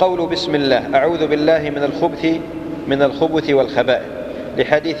 وقول بسم الله: أعوذ بالله من الخبث والخبائث،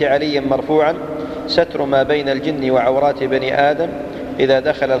 لحديث علي مرفوعا: ستر ما بين الجن وعورات بني آدم إذا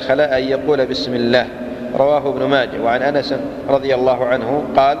دخل الخلاء أن يقول بسم الله، رواه ابن ماجه. وعن أنس رضي الله عنه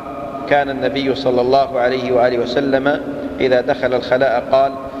قال: كان النبي صلى الله عليه وآله وسلم إذا دخل الخلاء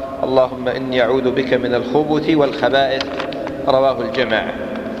قال: اللهم إني أعوذ بك من الخبث والخبائث. رواه الجماعة.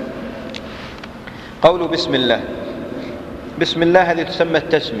 قول بسم الله. بسم الله هذه تسمى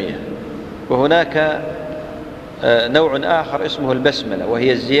التسمية، وهناك نوع آخر اسمه البسملة،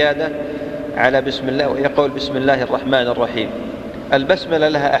 وهي الزيادة على بسم الله، وهي قول بسم الله الرحمن الرحيم. البسملة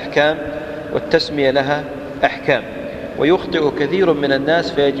لها أحكام والتسمية لها أحكام، ويخطئ كثير من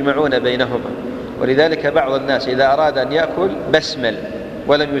الناس فيجمعون بينهما، ولذلك بعض الناس إذا أراد أن يأكل بسمل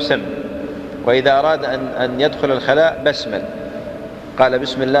ولم يسم، وإذا أراد أن يدخل الخلاء بسمل، قال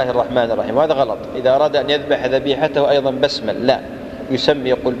بسم الله الرحمن الرحيم، وهذا غلط. إذا أراد أن يذبح ذبيحته أيضا بسمل، لا، يسمي،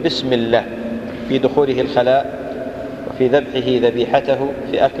 يقول بسم الله في دخوله الخلاء، وفي ذبحه ذبيحته،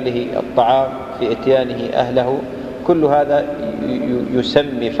 في أكله الطعام، في إتيانه أهله، كل هذا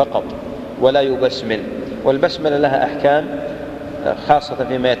يسمي فقط ولا يبسمل. والبسملة لها أحكام خاصة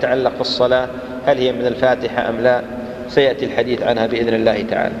فيما يتعلق بالصلاة، هل هي من الفاتحة أم لا، سيأتي الحديث عنها بإذن الله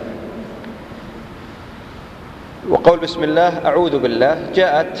تعالى. وقول بسم الله أعوذ بالله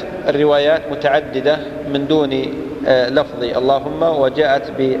جاءت الروايات متعددة من دون لفظ اللهم،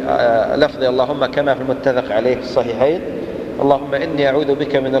 وجاءت بلفظ اللهم كما في المتفق عليه في الصحيحين: اللهم إني أعوذ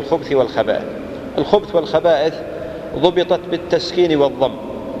بك من الخبث والخبائث. الخبث والخبائث ضبطت بالتسكين والضم،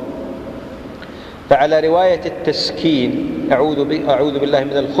 فعلى رواية التسكين أعوذ بالله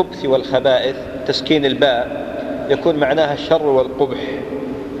من الخبث والخبائث، تسكين الباء، يكون معناها الشر والقبح.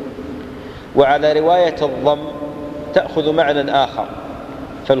 وعلى رواية الضم تأخذ معنى آخر،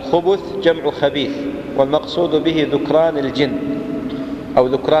 فالخبث جمع خبيث، والمقصود به ذكران الجن أو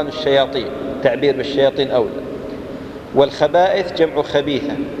ذكران الشياطين، تعبير بالشياطين أولى. والخبائث جمع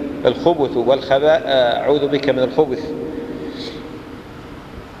خبيثة، الخبث أعوذ بك من الخبث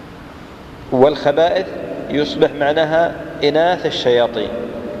والخبائث يصبح معناها إناث الشياطين،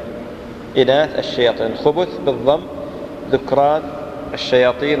 إناث الشياطين. الخبث بالضم ذكران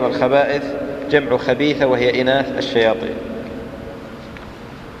الشياطين، والخبائث جمع خبيثة وهي إناث الشياطين.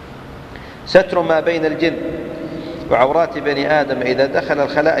 ستر ما بين الجن وعورات بني آدم إذا دخل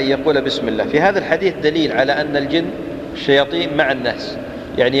الخلاء أن يقول بسم الله. في هذا الحديث دليل على أن الجن الشياطين مع الناس،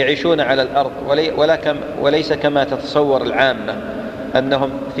 يعني يعيشون على الأرض، وليس كما تتصور العامة أنهم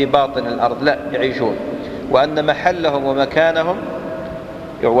في باطن الأرض، لا، يعيشون، وأن محلهم ومكانهم،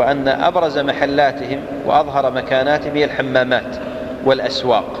 وأن أبرز محلاتهم وأظهر مكاناتهم هي الحمامات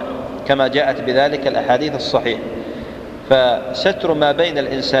والأسواق، كما جاءت بذلك الأحاديث الصحيحة. فستر ما بين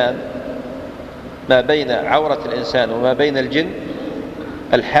الإنسان، ما بين عورة الإنسان وما بين الجن،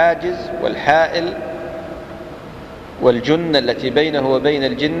 الحاجز والحائل والجنة التي بينه وبين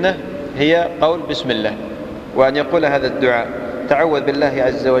الجنة هي قول بسم الله، وأن يقول هذا الدعاء: تعوذ بالله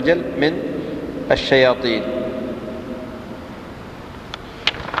عز وجل من الشياطين.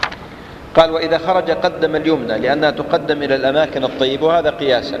 قال: وإذا خرج قدم اليمنى لأنها تقدم إلى الأماكن الطيبة، وهذا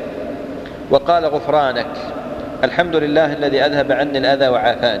قياسا. وقال: غفرانك، الحمد لله الذي أذهب عني الأذى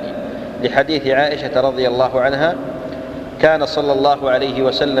وعافاني، لحديث عائشة رضي الله عنها: كان صلى الله عليه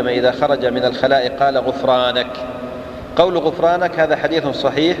وسلم إذا خرج من الخلاء قال: غفرانك. قول غفرانك هذا حديث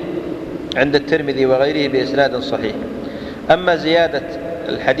صحيح عند الترمذي وغيره بإسناد صحيح. أما زيادة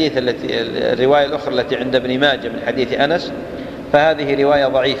الحديث الرواية الأخرى التي عند ابن ماجه من حديث أنس، فهذه رواية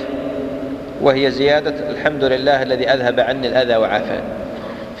ضعيفة، وهي زيادة الحمد لله الذي أذهب عني الأذى وعافاني.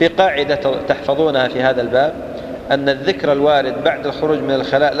 في قاعدة تحفظونها في هذا الباب، أن الذكر الوارد بعد الخروج من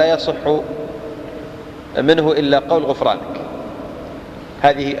الخلاء لا يصح منه إلا قول غفرانك،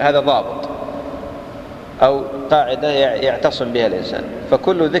 هذا ضابط أو قاعدة يعتصم بها الإنسان،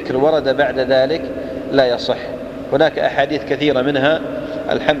 فكل ذكر ورد بعد ذلك لا يصح. هناك أحاديث كثيرة منها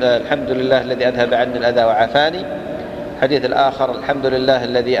الحمد لله الذي أذهب عني الأذى وعافاني، الحديث الآخر الحمد لله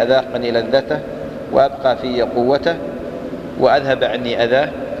الذي أذاقني لذته وأبقى في قوته وأذهب عني أذاه،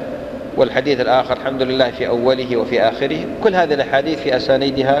 والحديث الآخر الحمد لله في أوله وفي آخره. كل هذه الأحاديث في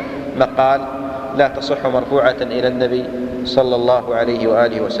أسانيدها مقال لا تصح مرفوعة إلى النبي صلى الله عليه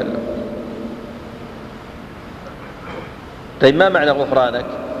وآله وسلم. طيب، ما معنى غفرانك؟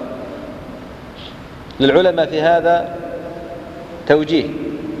 للعلماء في هذا توجيه.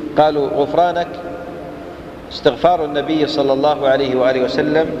 قالوا: غفرانك استغفار النبي صلى الله عليه وآله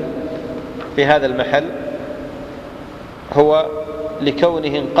وسلم في هذا المحل هو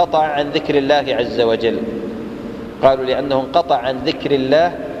لكونه انقطع عن ذكر الله عز وجل. قالوا: لأنه انقطع عن ذكر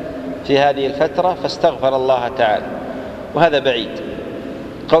الله في هذه الفترة فاستغفر الله تعالى، وهذا بعيد.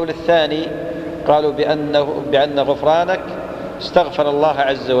 قول الثاني قالوا بأن غفرانك استغفر الله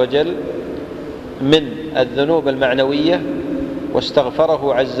عز وجل من الذنوب المعنوية، واستغفر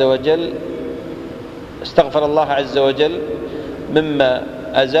الله عز وجل مما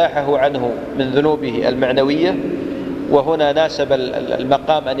أزاحه عنه من ذنوبه المعنوية، وهنا ناسب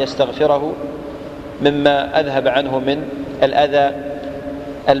المقام أن يستغفره مما أذهب عنه من الأذى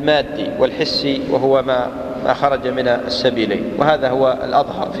المادي والحسي، وهو ما خرج من السبيلين، وهذا هو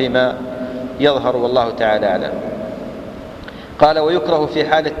الأظهر فيما يظهر والله تعالى أعلم. قال: ويكره في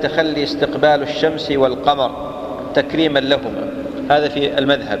حال التخلي استقبال الشمس والقمر تكريما لهما. هذا في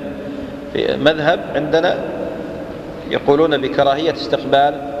المذهب. في المذهب عندنا يقولون بكراهية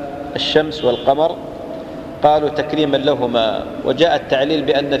استقبال الشمس والقمر، قالوا تكريما لهما، وجاء التعليل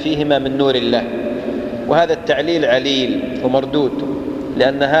بأن فيهما من نور الله، وهذا التعليل عليل ومردود،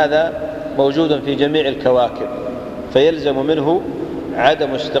 لأن هذا موجود في جميع الكواكب، فيلزم منه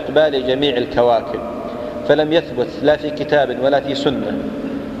عدم استقبال جميع الكواكب، فلم يثبت لا في كتاب ولا في سنة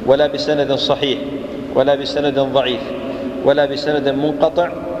ولا بسند صحيح ولا بسند ضعيف ولا بسند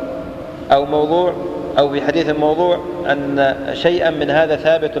منقطع أو موضوع أو في حديث موضوع أن شيئا من هذا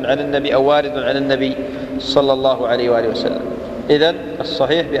ثابت عن النبي أو وارد عن النبي صلى الله عليه وآله وسلم. إذن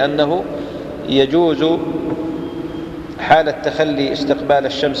الصحيح بأنه يجوز حال التخلي استقبال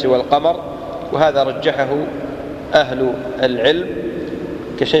الشمس والقمر، وهذا رجحه أهل العلم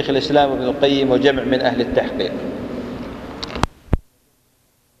كشيخ الإسلام ابن القيم وجمع من أهل التحقيق.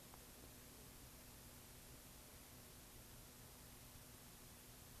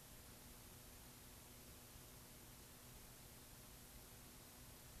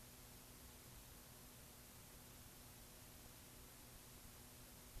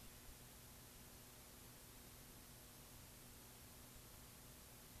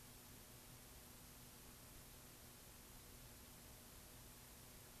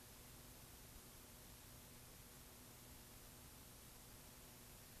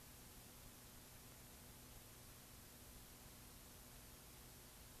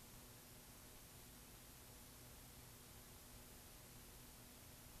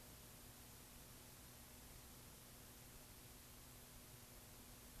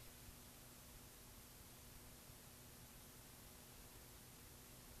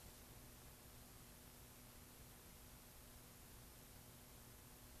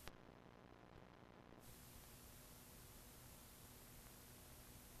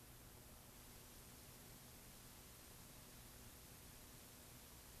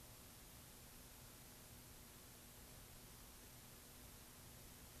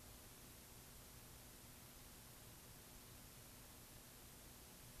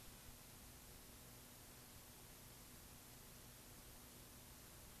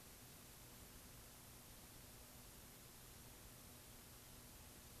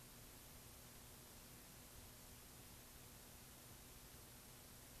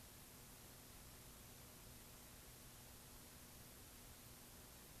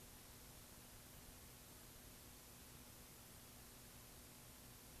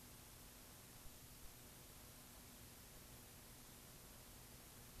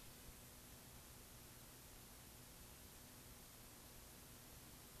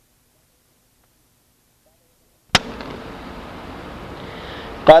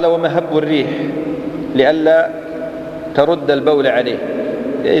 قال: ومهب الريح لئلا ترد البول عليه.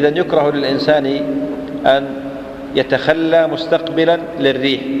 إذن يكره للإنسان أن يتخلى مستقبلا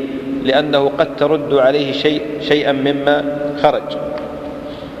للريح، لأنه قد ترد عليه شيئا مما خرج.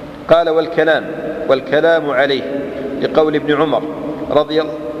 قال: والكلام عليه لقول ابن عمر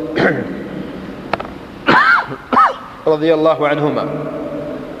رضي الله عنهما: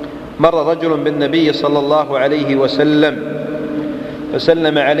 مر رجل بالنبي صلى الله عليه وسلم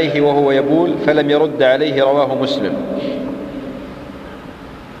فسلم عليه وهو يبول فلم يرد عليه، رواه مسلم.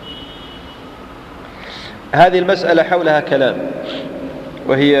 هذه المسألة حولها كلام،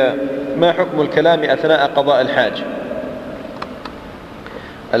 وهي ما حكم الكلام أثناء قضاء الحاجة.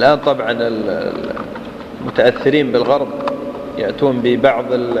 الآن طبعا المتأثرين بالغرب يأتون ببعض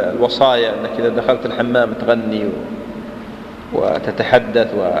الوصايا أنك إذا دخلت الحمام تغني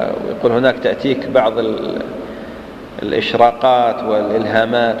وتتحدث، ويقول هناك تأتيك بعض الإشراقات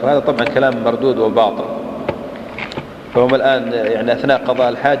والإلهامات، وهذا طبعا كلام مردود وباطل. فهم الآن يعني أثناء قضاء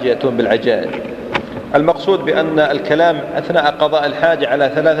الحاجة يأتون بالعجائب. المقصود بأن الكلام أثناء قضاء الحاجة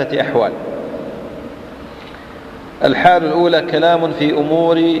على 3 أحوال. الحال الأولى كلام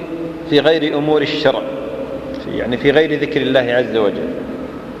في غير أمور الشرع، يعني في غير ذكر الله عز وجل،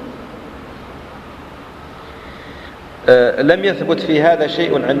 لم يثبت في هذا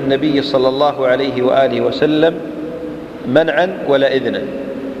شيء عن النبي صلى الله عليه وآله وسلم منعا ولا إذنا،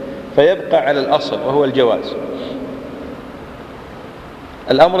 فيبقى على الأصل وهو الجواز.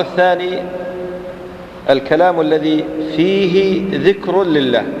 الأمر الثاني الكلام الذي فيه ذكر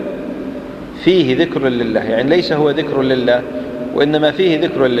لله، يعني ليس هو ذكر لله وإنما فيه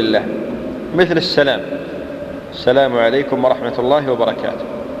ذكر لله، مثل السلام: السلام عليكم ورحمة الله وبركاته،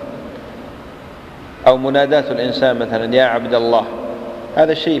 أو منادات الإنسان مثلا: يا عبد الله.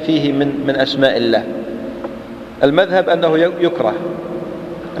 هذا الشيء فيه من أسماء الله. المذهب أنه يكره،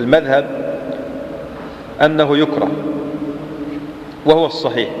 المذهب أنه يكره، وهو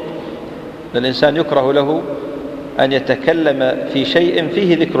الصحيح. الإنسان يكره له أن يتكلم في شيء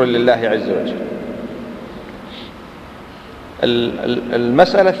فيه ذكر لله عز وجل.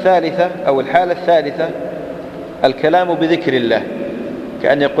 المسألة الثالثة أو الحالة الثالثة الكلام بذكر الله،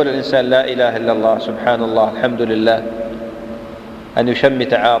 كأن يقول الإنسان: لا إله إلا الله، سبحان الله، الحمد لله، أن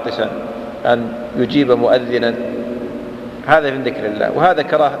يشمت عاطسا، أن يجيب مؤذنا، هذا من ذكر الله. وهذا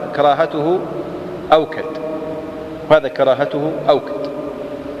كراهته أوكد، وهذا كراهته أوكد.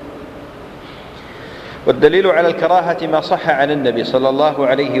 والدليل على الكراهة ما صح عن النبي صلى الله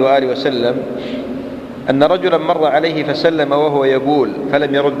عليه وآله وسلم أن رجلا مر عليه فسلم وهو يبول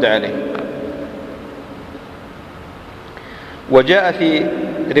فلم يرد عليه. وجاء في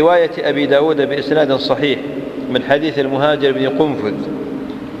رواية أبي داود بإسناد صحيح من حديث المهاجر بن قنفذ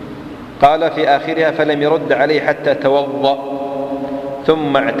قال في آخرها: فلم يرد عليه حتى توضأ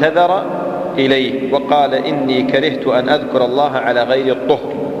ثم اعتذر إليه وقال: إني كرهت أن أذكر الله على غير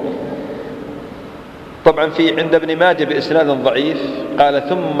الطهر. طبعا في عند ابن ماجه بإسناد ضعيف قال: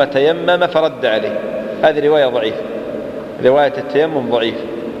 ثم تيمم فرد عليه. هذه رواية ضعيفة، رواية التيمم ضعيف.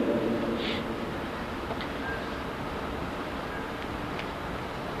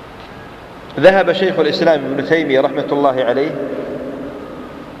 ذهب شيخ الإسلام ابن تيمية رحمة الله عليه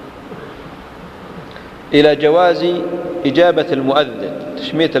إلى جواز إجابة المؤذن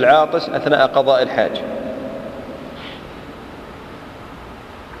تشميت العاطس أثناء قضاء الحاجة.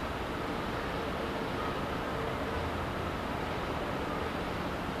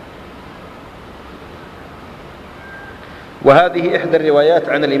 وهذه إحدى الروايات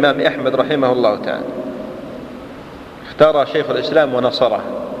عن الإمام أحمد رحمه الله تعالى، اختار شيخ الإسلام ونصره.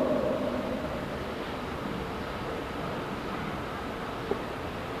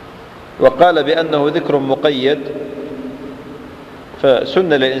 وقال بأنه ذكر مقيد، فسن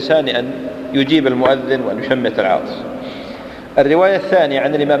للإنسان أن يجيب المؤذن وأن يشمت العاطس. الرواية الثانية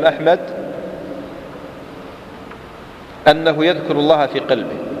عن الإمام أحمد أنه يذكر الله في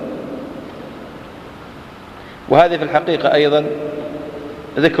قلبه، وهذه في الحقيقة أيضا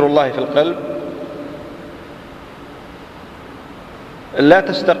ذكر الله في القلب لا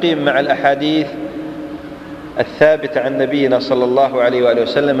تستقيم مع الأحاديث الثابتة عن نبينا صلى الله عليه وآله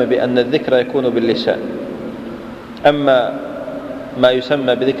وسلم بأن الذكر يكون باللسان. أما ما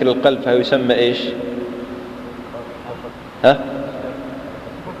يسمى بذكر القلب فيسمى إيش؟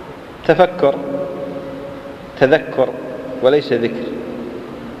 تفكر، تذكر، وليس ذكر.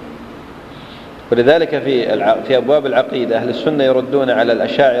 ولذلك في أبواب العقيدة أهل السنة يردون على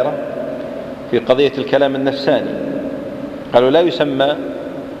الأشاعرة في قضية الكلام النفساني، قالوا لا يسمى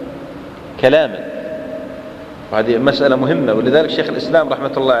كلاما، وهذه مسألة مهمة. ولذلك شيخ الإسلام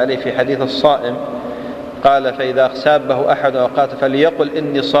رحمة الله عليه في حديث الصائم قال: فإذا سابه أحد أوقات فليقل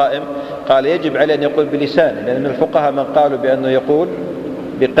إني صائم. قال: يجب عليه أن يقول بلسانه، لأن من الفقهاء من قالوا بأنه يقول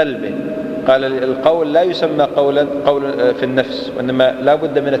بقلبه. قال: القول لا يسمى قول في النفس، وإنما لا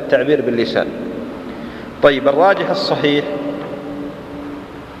بد من التعبير باللسان. طيب، الراجح الصحيح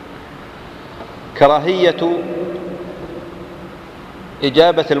كراهية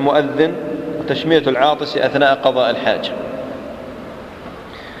إجابة المؤذن وتشمية العاطس أثناء قضاء الحاجة.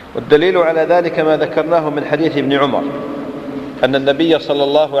 والدليل على ذلك ما ذكرناه من حديث ابن عمر أن النبي صلى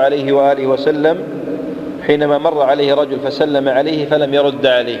الله عليه وآله وسلم حينما مر عليه رجل فسلم عليه فلم يرد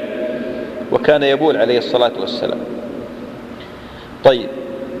عليه، وكان يبول عليه الصلاة والسلام. طيب،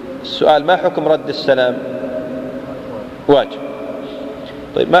 السؤال: ما حكم رد السلام؟ واجب.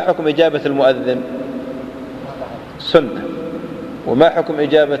 طيب، ما حكم إجابة المؤذن؟ سنة. وما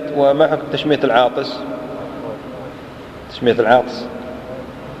حكم تشمية العاطس؟ تشمية العاطس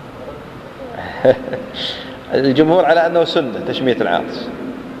الجمهور على أنه سنة تشمية العاطس،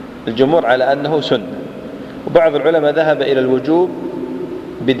 الجمهور على أنه سنة. وبعض العلماء ذهب إلى الوجوب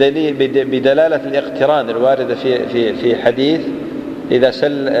بدلالة الاقتران الواردة في حديث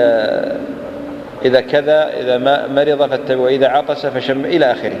إذا كذا، إذا ما مرض وإذا عطس فشم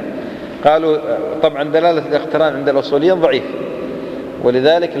إلى آخره. قالوا طبعا دلالة الاقتران عند الأصوليين ضعيف،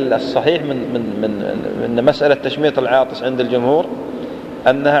 ولذلك الصحيح من مسألة تشمية العاطس عند الجمهور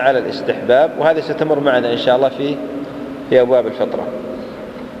أنها على الاستحباب، وهذه ستمر معنا إن شاء الله في أبواب الفطرة.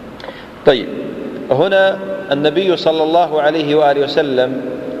 طيب، هنا النبي صلى الله عليه وآله وسلم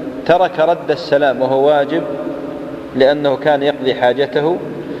ترك رد السلام وهو واجب لأنه كان يقضي حاجته،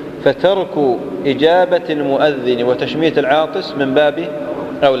 فترك إجابة المؤذن وتشميت العاطس من باب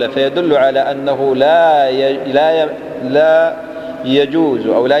أولى، فيدل على أنه لا يجوز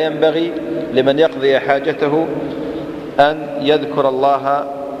أو لا ينبغي لمن يقضي حاجته أن يذكر الله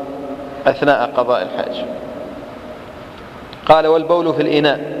أثناء قضاء الحاجة. قال والبول في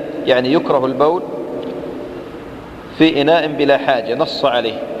الإناء، يعني يكره البول في إناء بلا حاجة،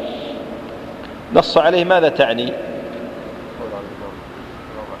 نص عليه ماذا تعني؟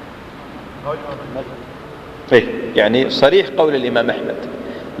 يعني صريح قول الإمام أحمد،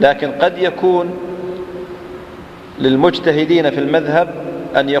 لكن قد يكون للمجتهدين في المذهب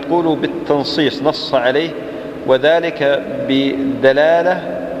أن يقولوا بالتنصيص نص عليه، وذلك بدلالة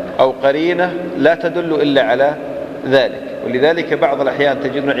أو قرينة لا تدل إلا على ذلك، ولذلك بعض الأحيان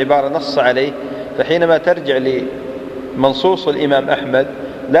تجد عبارة نص عليه، فحينما ترجع لمنصوص الإمام أحمد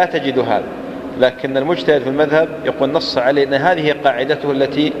لا تجد هذا، لكن المجتهد في المذهب يقول نص عليه، أن هذه قاعدته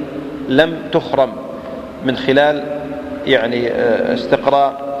التي لم تخرم من خلال يعني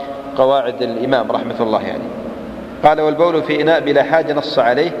استقراء قواعد الإمام رحمة الله يعني. قال والبول في إناء بلا حاجة نص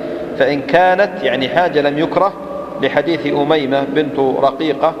عليه، فإن كانت يعني حاجة لم يكره، لحديث أميمة بنت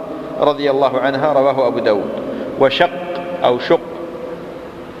رقيقة رضي الله عنها رواه أبو داود. وشق أو شق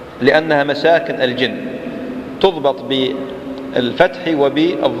لأنها مساكن الجن، تضبط بالفتح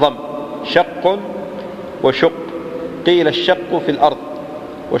وبالضم، شق وشق. قيل الشق في الأرض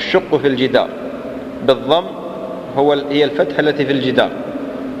والشق في الجدار، بالضم هي الفتحة التي في الجدار،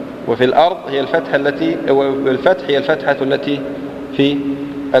 وفي الأرض هي الفتحة بالفتح هي الفتحة التي في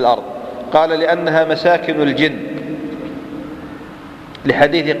الأرض. قال لأنها مساكن الجن،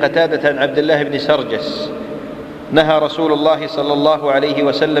 لحديث قتادة عن عبد الله بن سرجس نهى رسول الله صلى الله عليه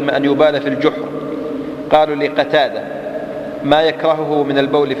وسلم أن يبال في الجحر. قالوا لقتادة ما يكرهه من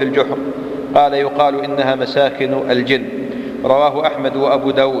البول في الجحر؟ قال يقال إنها مساكن الجن. رواه أحمد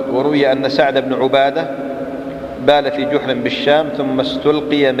وأبو داود. وروي أن سعد بن عبادة بال في جحر بالشام ثم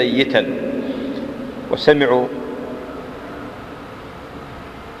استلقي ميتا، وسمعوا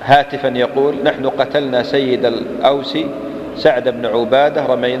هاتفا يقول نحن قتلنا سيد الأوس سعد بن عبادة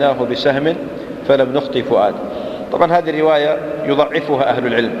رميناه بسهم فلم نخطي فؤاده. طبعا هذه الرواية يضعفها أهل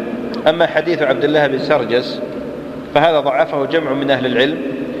العلم. أما حديث عبد الله بن سرجس فهذا ضعفه جمع من أهل العلم،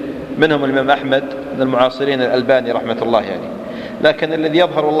 منهم الإمام أحمد من المعاصرين الألباني رحمة الله يعني. لكن الذي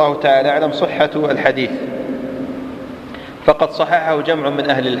يظهر الله تعالى أعلم صحة الحديث، فقد صححه جمع من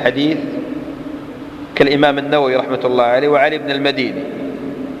أهل الحديث كالإمام النووي رحمة الله عليه وعلي بن المديني.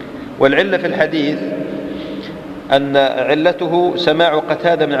 والعلة في الحديث أن علته سماع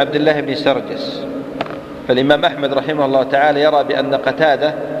قتادة من عبد الله بن سرجس، فالإمام أحمد رحمه الله تعالى يرى بأن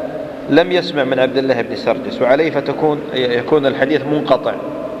قتادة لم يسمع من عبد الله بن سرجس، وعليه يكون الحديث منقطع.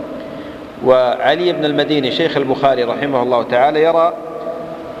 وعلي بن المديني شيخ البخاري رحمه الله تعالى يرى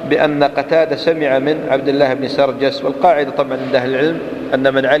بأن قتادة سمع من عبد الله بن سرجس. والقاعدة طبعا عند أهل العلم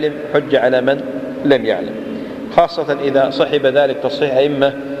أن من علم حج على من لم يعلم، خاصة إذا صحب ذلك تصحيح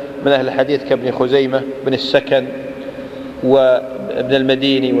أئمة من أهل الحديث كابن خزيمة بن السكن وابن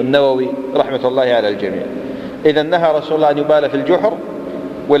المديني والنووي رحمة الله على الجميع. إذا نهى رسول الله أن يبال في الجحر،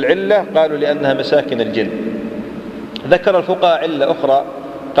 والعلة قالوا لأنها مساكن الجن. ذكر الفقهاء علة أخرى،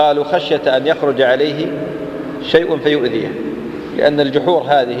 قالوا خشية أن يخرج عليه شيء فيؤذيه، لأن الجحور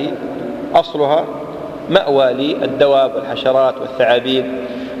هذه أصلها مأوى للدواب والحشرات والثعابين،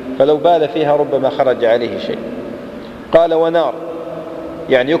 فلو بال فيها ربما خرج عليه شيء. قال ونار،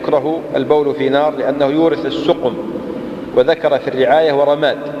 يعني يكره البول في نار لأنه يورث السقم، وذكر في الرعاية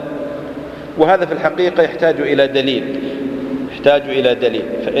ورماد. وهذا في الحقيقة يحتاج إلى دليل،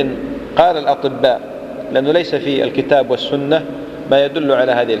 فإن قال الأطباء، لأنه ليس في الكتاب والسنة ما يدل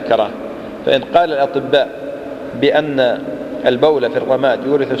على هذه الكراهة، فإن قال الأطباء بأن البول في الرماد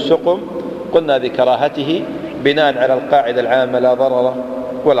يورث السقم قلنا بكراهته بناء على القاعدة العامة لا ضرر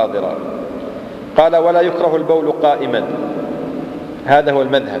ولا ضرار. قال ولا يكره البول قائما، هذا هو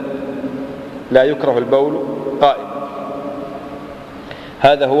المذهب، لا يكره البول قائما،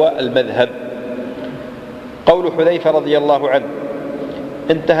 هذا هو المذهب. قول حذيفة رضي الله عنه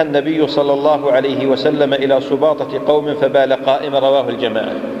انتهى النبي صلى الله عليه وسلم إلى سباطة قوم فبال قائما، رواه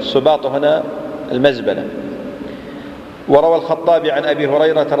الجماعة. السباطة هنا المزبلة. وروى الخطابي عن أبي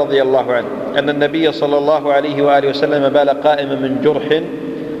هريرة رضي الله عنه أن النبي صلى الله عليه وآله وسلم بال قائما من جرح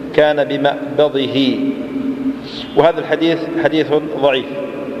كان بمأبضه، وهذا الحديث حديث ضعيف.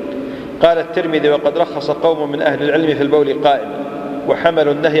 قال الترمذي وقد رخص قوم من أهل العلم في البول قائما،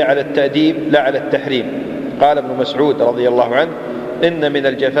 وحملوا النهي على التأديب لا على التحريم. قال ابن مسعود رضي الله عنه إن من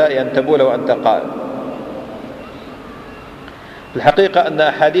الجفاء أن تبول وأنت قائم. الحقيقة أن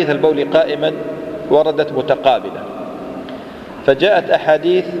أحاديث البول قائما وردت متقابلة، فجاءت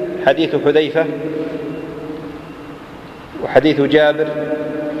أحاديث حديث حذيفة وحديث جابر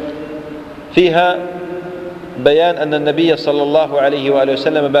فيها بيان أن النبي صلى الله عليه وآله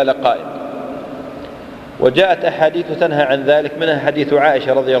وسلم بال قائم، وجاءت أحاديث تنهى عن ذلك، منها حديث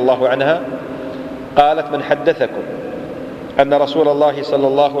عائشة رضي الله عنها قالت: من حدثكم أن رسول الله صلى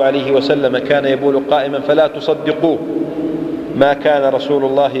الله عليه وسلم كان يبول قائما فلا تصدقوه، ما كان رسول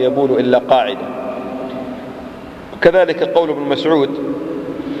الله يبول إلا قاعدا. وكذلك قول ابن مسعود: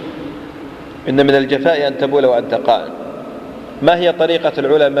 إن من الجفاء أن تبول وأنت قائم. ما هي طريقة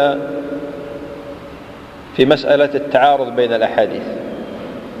العلماء في مسألة التعارض بين الأحاديث؟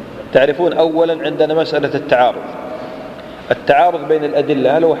 تعرفون أولا عندنا مسألة التعارض بين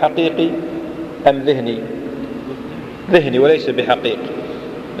الأدلة، هل هو حقيقي أم ذهني؟ ذهني وليس بحقيقي.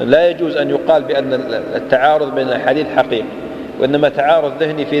 لا يجوز أن يقال بأن التعارض بين الأحاديث حقيقي، وإنما تعارض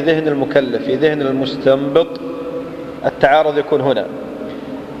ذهني في ذهن المكلف، في ذهن المستنبط التعارض يكون هنا.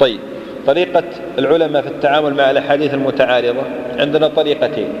 طيب، طريقة العلماء في التعامل مع الأحاديث المتعارضة عندنا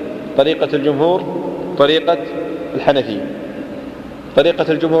طريقتين: طريقة الجمهور، طريقة الحنفية.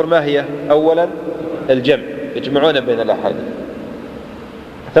 طريقة الجمهور ما هي؟ أولا الجمع، يجمعون بين الأحاديث،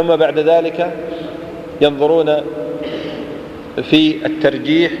 ثم بعد ذلك ينظرون في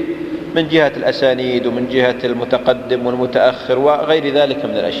الترجيح من جهة الأسانيد ومن جهة المتقدم والمتأخر وغير ذلك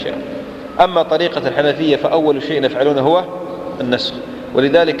من الأشياء. أما طريقة الحنفية فأول شيء يفعلونه هو النسخ،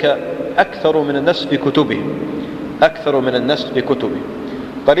 ولذلك أكثر من النسخ في كتبهم.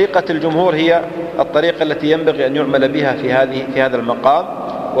 طريقة الجمهور هي الطريقة التي ينبغي أن يعمل بها في هذا المقام،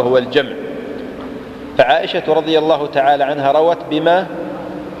 وهو الجمع. فعائشة رضي الله تعالى عنها روت بما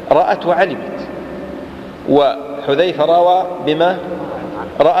رأت وعلمت، وحذيفة روى بما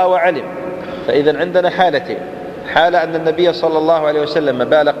رأى وعلم. فإذا عندنا حالتين: حالة أن النبي صلى الله عليه وسلم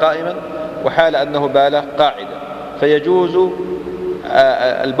بال قائما، وحالة أنه بال قاعدا، فيجوز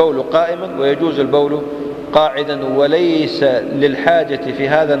البول قائما ويجوز البول قاعدا، وليس للحاجة في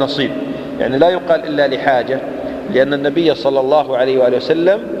هذا نصيب. يعني لا يقال إلا لحاجة، لأن النبي صلى الله عليه وآله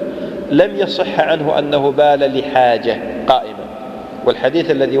وسلم لم يصح عنه أنه بال لحاجة قائما،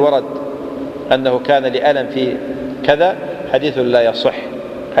 والحديث الذي ورد أنه كان لألم في كذا حديث لا يصح.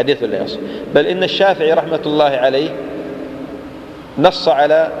 بل إن الشافعي رحمة الله عليه نص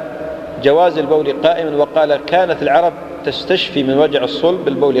على جواز البول قائما، وقال: كانت العرب تستشفي من وجع الصلب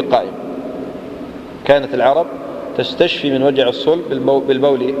بالبول قائما.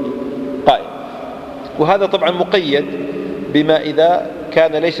 بالبول قائم. وهذا طبعا مقيد بما إذا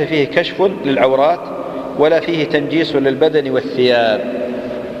كان ليس فيه كشف للعورات ولا فيه تنجيس للبدن والثياب.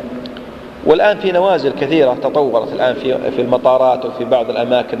 والآن في نوازل كثيرة تطورت الآن في المطارات وفي بعض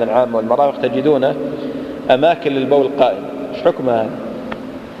الأماكن العامة والمرافق تجدون أماكن للبول قائم. ايش حكمها؟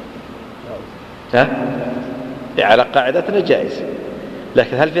 على قاعدتنا جائز،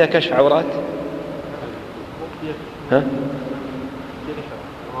 لكن هل فيها كشف عورات؟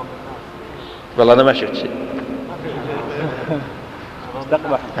 والله أنا ما شفت شيء.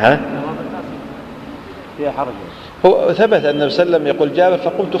 فيها حرج. هو ثبت أن النبي صلى الله عليه وسلم يقول جابر: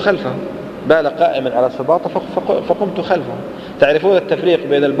 فقمت خلفه، بال قائما على السباطة فقمت خلفه. تعرفون التفريق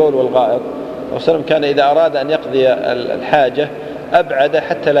بين البول والغائط. الرسول صلى الله عليه وسلم كان إذا أراد أن يقضي الحاجة أبعد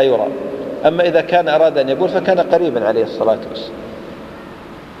حتى لا يرى، أما إذا كان أراد أن يبول فكان قريبا عليه الصلاة والسلام.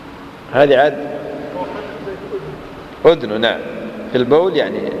 هذه عاد أذنه، نعم، في البول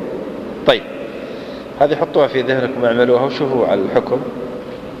يعني. طيب، هذه حطوها في ذهنكم واعملوها وشوفوا على الحكم.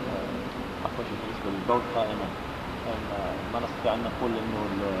 البول قائما، ما نستطيع أن نقول إنه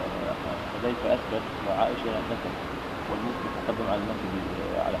حذيفة أثبت وعائشة نفت، والمثبت مقدم على النفي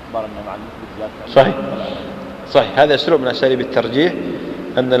على اعتبار أن مع المثبت زيادة. صحيح، هذا أسلوب من أساليب الترجيح،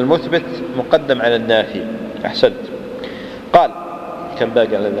 أن المثبت مقدم على النافي. أحسنت. قال: كم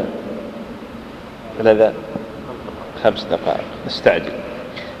باقي على الأذان؟ 5 دقائق، نستعجل.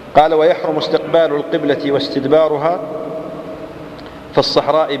 قال: ويحرم استقبال القبلة واستدبارها في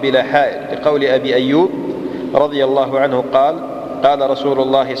الصحراء بلا حائل، لقول أبي أيوب رضي الله عنه قال: قال رسول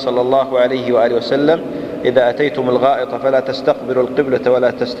الله صلى الله عليه وآله وسلم: إذا أتيتم الغائط فلا تستقبلوا القبلة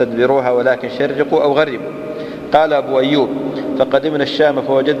ولا تستدبروها ولكن شرقوا أو غربوا. قال أبو أيوب: فقدمنا الشام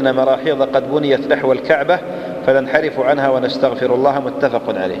فوجدنا مراحيض قد بنيت نحو الكعبة فننحرف عنها ونستغفر الله.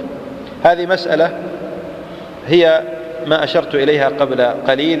 متفق عليه. هذه مسألة هي ما أشرت إليها قبل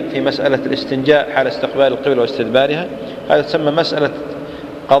قليل في مسألة الاستنجاء حال استقبال القبلة واستدبارها. هذا تسمى مسألة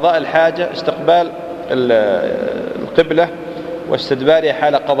قضاء الحاجة، استقبال القبلة واستدبارها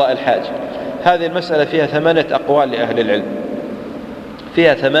حال قضاء الحاجة. هذه المسألة فيها 8 أقوال لأهل العلم،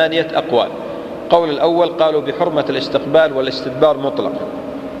 فيها 8 أقوال. القول الأول قالوا بحرمة الاستقبال والاستدبار مطلقا.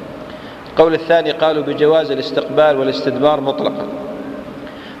 القول الثاني قالوا بجواز الاستقبال والاستدبار مطلقا.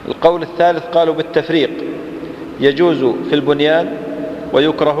 القول الثالث قالوا بالتفريق، يجوز في البنيان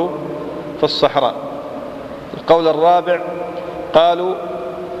ويكره في الصحراء. القول الرابع قالوا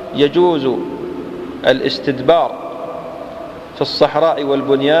يجوز الاستدبار في الصحراء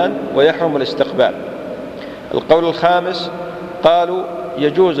والبنيان ويحرم الاستقبال. القول الخامس قالوا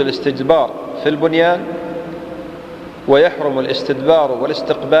يجوز الاستدبار في البنيان ويحرم الاستدبار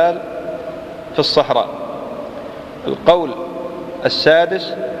والاستقبال في الصحراء. القول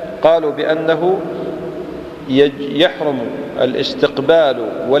السادس قالوا بأنه يحرم الاستقبال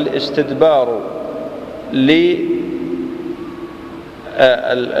والاستدبار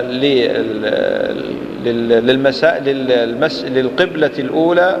للقبلة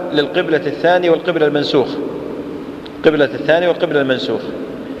الأولى، للقبلة الثانية والقبلة المنسوخ، القبلة الثانية والقبلة المنسوخ.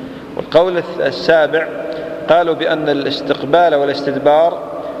 والقول السابع قالوا بأن الاستقبال والاستدبار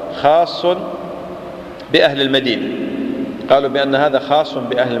خاص بأهل المدينة، قالوا بأن هذا خاص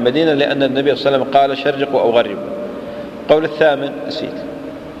بأهل المدينة لأن النبي صلى الله عليه وسلم قال شرقوا أو غربوا. القول الثامن نسيت.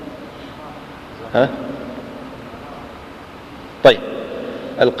 طيب،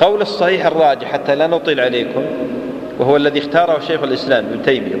 القول الصحيح الراجح حتى لا نطيل عليكم، وهو الذي اختاره شيخ الإسلام ابن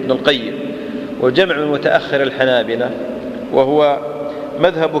تيمية وابن القيم وجمع من متأخر الحنابلة، وهو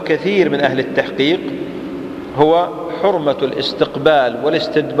مذهب كثير من أهل التحقيق، هو حرمة الاستقبال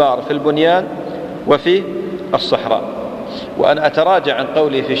والاستدبار في البنيان وفي الصحراء. وأنا أتراجع عن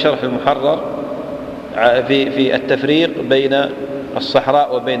قولي في شرح المحرر في التفريق بين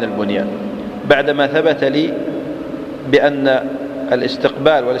الصحراء وبين البنيان، بعدما ثبت لي بأن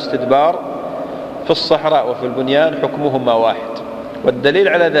الاستقبال والاستدبار في الصحراء وفي البنيان حكمهما واحد. والدليل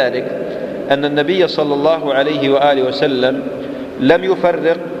على ذلك أن النبي صلى الله عليه وآله وسلم لم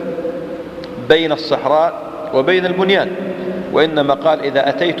يفرق بين الصحراء وبين البنيان، وإنما قال إذا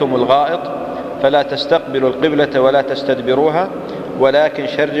أتيتم الغائط فلا تستقبلوا القبلة ولا تستدبروها ولكن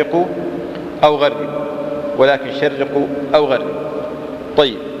شرقوا أو غربوا، ولكن شرقوا أو غربوا.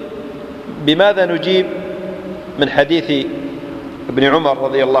 طيب، بماذا نجيب من حديث ابن عمر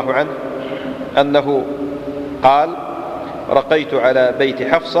رضي الله عنه أنه قال رقيت على بيت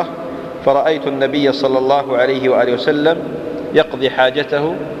حفصة فرأيت النبي صلى الله عليه وآله وسلم يقضي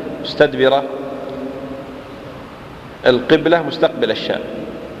حاجته مستدبر القبلة مستقبل الشام؟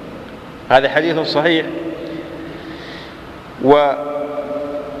 هذا حديث صحيح.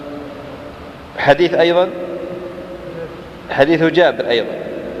 وحديث أيضا حديث جابر أيضا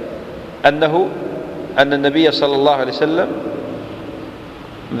أن النبي صلى الله عليه وسلم،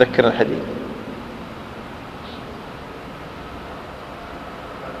 مذكر الحديث،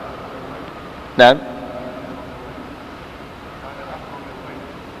 نعم،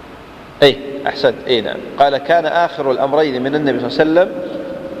 أحسنت، نعم، قال كان آخر الأمرين من النبي صلى الله عليه وسلم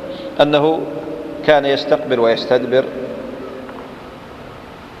أنه كان يستقبل ويستدبر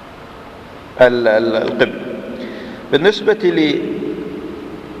القبلة. بالنسبة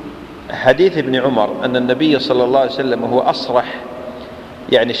لحديث ابن عمر أن النبي صلى الله عليه وسلم هو أصرح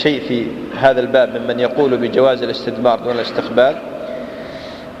يعني شيء في هذا الباب ممن يقول بجواز الاستدبار دون الاستقبال،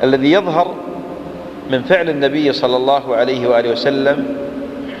 الذي يظهر من فعل النبي صلى الله عليه وآله وسلم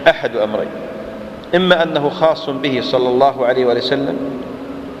أحد أمرين: إما أنه خاص به صلى الله عليه وآله وسلم،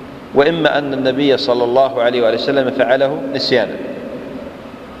 وإما أن النبي صلى الله عليه وآله وسلم فعله نسيانا.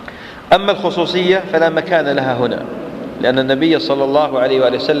 أما الخصوصية فلا مكان لها هنا، لأن النبي صلى الله عليه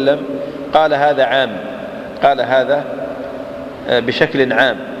وآله وسلم قال هذا عام، قال هذا بشكل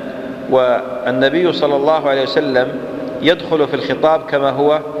عام، والنبي صلى الله عليه وسلم يدخل في الخطاب كما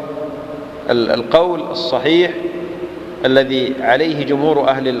هو القول الصحيح الذي عليه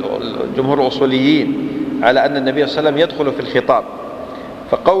جمهور الأصوليين، على أن النبي صلى الله عليه وسلم يدخل في الخطاب.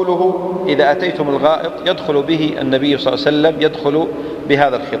 فقوله إذا أتيتم الغائط يدخل به النبي صلى الله عليه وسلم، يدخل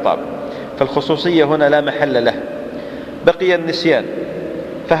بهذا الخطاب، فالخصوصية هنا لا محل له. بقي النسيان،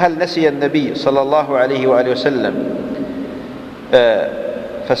 فهل نسي النبي صلى الله عليه وآله وسلم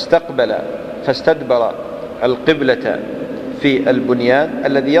فاستدبر القبلة في البنيان؟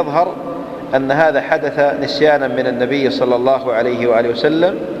 الذي يظهر أن هذا حدث نسيانا من النبي صلى الله عليه وآله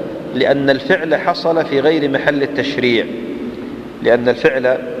وسلم، لأن الفعل حصل في غير محل التشريع، لأن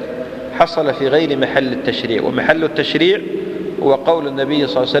الفعل حصل في غير محل التشريع، ومحل التشريع هو قول النبي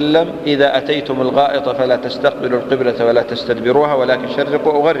صلى الله عليه وسلم إذا أتيتم الغائط فلا تستقبلوا القبلة ولا تستدبروها ولكن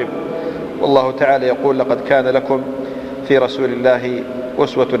شرقوا أو غربوا. والله تعالى يقول لقد كان لكم في رسول الله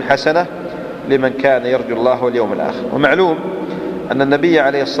أسوة حسنة لمن كان يرجو الله واليوم الآخر. ومعلوم أن النبي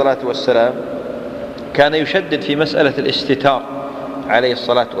عليه الصلاة والسلام كان يشدد في مسألة الاستتار عليه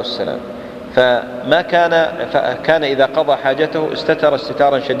الصلاة والسلام، فكان إذا قضى حاجته استتر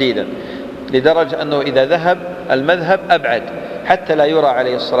استتارا شديدا، لدرجة أنه إذا ذهب المذهب أبعد، حتى لا يرى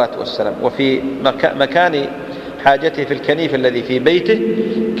عليه الصلاة والسلام. وفي مكان حاجته في الكنيف الذي في بيته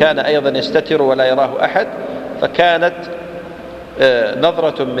كان أيضا يستتر ولا يراه أحد، فكانت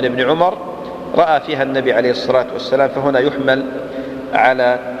نظرة من ابن عمر رأى فيها النبي عليه الصلاة والسلام، فهنا يحمل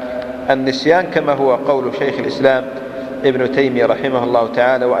على النسيان كما هو قول شيخ الإسلام ابن تيمية رحمه الله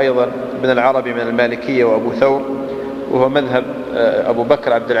تعالى، وأيضا ابن العربي من المالكية وأبو ثور، وهو مذهب أبو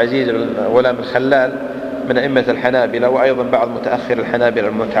بكر عبد العزيز بن غلام الخلال من أئمة الحنابلة، وأيضا بعض متأخر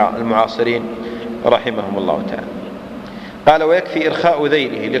الحنابلة المعاصرين رحمهم الله تعالى. قال: ويكفي إرخاء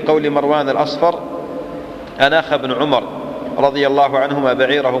ذيله لقول مروان الأصفر: أناخ ابن عمر رضي الله عنهما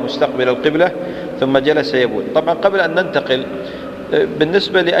بعيره مستقبل القبلة ثم جلس يبول. طبعا قبل أن ننتقل،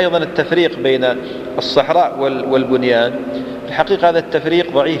 بالنسبة لي أيضا التفريق بين الصحراء والبنيان، الحقيقة هذا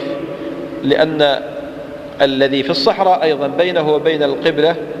التفريق ضعيف، لأن الذي في الصحراء أيضا بينه وبين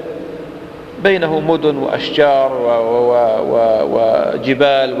القبلة بينه مدن وأشجار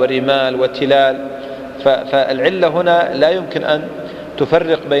وجبال ورمال وتلال، فالعلة هنا لا يمكن أن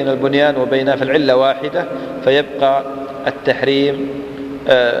تفرق بين البنيان وبينها، فالعلة واحدة، فيبقى التحريم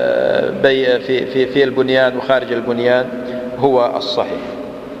في البنيان وخارج البنيان هو الصحيح.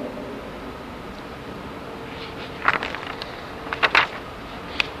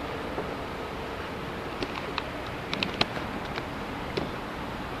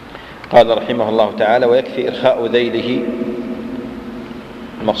 قال رحمه الله تعالى: ويكفي إرخاء ذيله،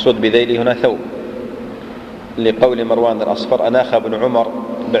 المقصود بذيله هنا ثوب، لقول مروان الأصفر: أناخ ابن عمر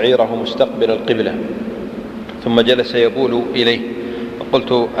بعيره مستقبل القبلة ثم جلس يبول إليه.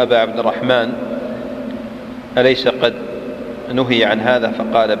 وقلت: أبا عبد الرحمن، أليس قد نهي عن هذا؟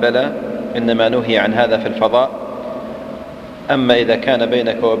 فقال: بلى، إنما نهي عن هذا في الفضاء، أما إذا كان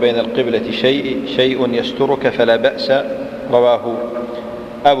بينك وبين القبلة شيء يسترك فلا بأس. رواه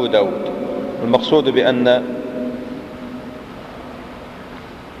أبو داود. المقصود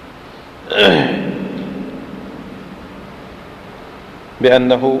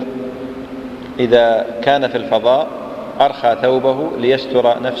بأنه إذا كان في الفضاء أرخى ثوبه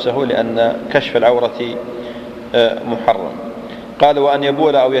ليستر نفسه، لأن كشف العورة محرم. قال: وأن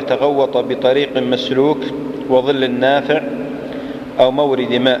يبول أو يتغوط بطريق مسلوك وظل نافع أو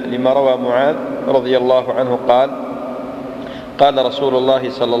مورد ماء، لما روى معاذ رضي الله عنه قال رسول الله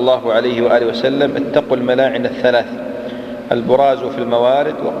صلى الله عليه وآله وسلم: اتقوا الملاعن الثلاث: البراز في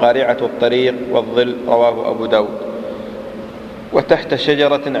الموارد، وقارعة الطريق، والظل. رواه أبو داود. وتحت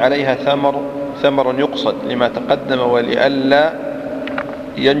شجرة عليها ثمر يقصد، لما تقدم ولئلا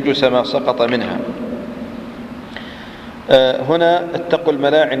ينجس ما سقط منها. هنا اتقوا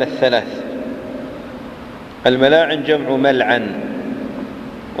الملاعن الثلاث. الملاعن جمع ملعن،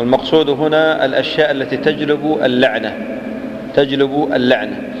 والمقصود هنا الأشياء التي تجلب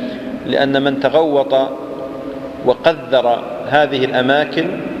اللعنة، لأن من تغوط وقذر هذه الأماكن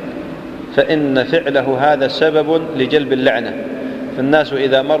فإن فعله هذا سبب لجلب اللعنة، فالناس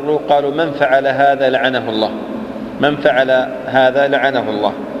إذا مروا قالوا: من فعل هذا لعنه الله، من فعل هذا لعنه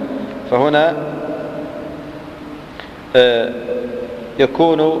الله. فهنا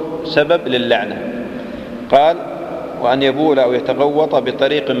يكون سبب للعنة. قال: وأن يبول أو يتغوط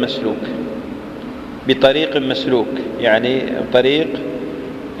بطريق مسلوك، يعني طريق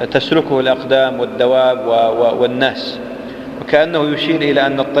تسلكه الأقدام والدواب والناس، وكأنه يشير إلى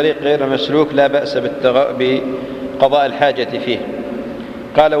أن الطريق غير مسلوك لا بأس بقضاء الحاجة فيه.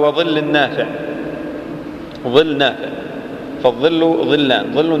 قال: وظل نافع. ظل نافع، فالظل ظلان: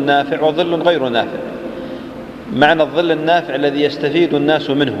 ظل نافع وظل غير نافع. معنى الظل النافع الذي يستفيد الناس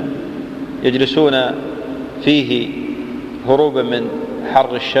منه، يجلسون فيه هروبا من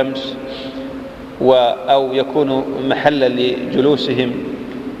حر الشمس، أو يكون محلا لجلوسهم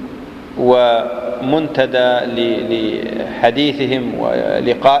ومنتدى لحديثهم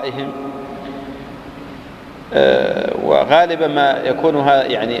ولقائهم. وغالبا ما يكون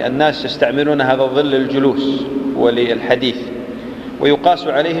يعني الناس يستعملون هذا الظل للجلوس وللحديث، ويقاس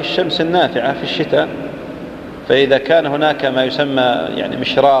عليه الشمس النافعة في الشتاء. فإذا كان هناك ما يسمى يعني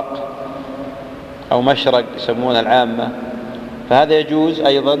مشراق أو مشرق يسمونه العامة، فهذا يجوز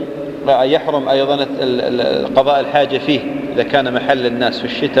أيضا، يحرم أيضا قضاء الحاجة فيه إذا كان محل الناس في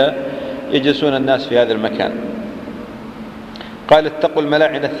الشتاء يجلسون الناس في هذا المكان. قال: اتقوا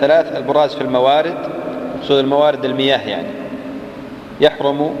الملاعن الثلاث: البراز في الموارد، مقصود الموارد المياه، يعني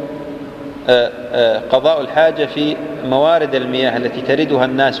يحرم قضاء الحاجة في موارد المياه التي تردها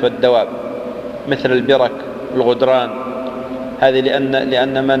الناس والدواب، مثل البرك والغدران. هذه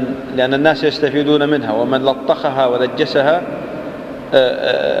لأن الناس يستفيدون منها، ومن لطخها ونجسها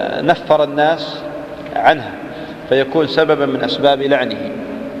نفر الناس عنها، فيكون سببا من أسباب لعنه.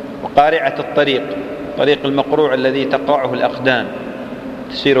 وقارعة الطريق، طريق المقروع الذي تقرعه الأقدام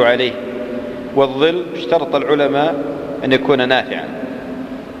تسير عليه. والظل اشترط العلماء أن يكون نافعا.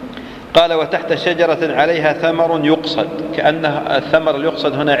 قال وتحت شجرة عليها ثمر يقصد، كأن الثمر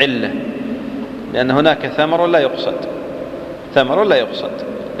يقصد هنا علة، لأن هناك ثمر لا يقصد، ثمر لا يقصد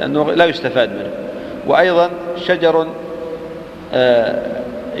لأنه لا يستفاد منه. وأيضا شجر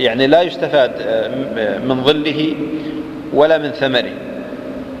يعني لا يستفاد من ظله ولا من ثمره.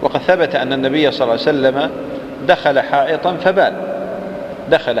 وقد ثبت أن النبي صلى الله عليه وسلم دخل حائطا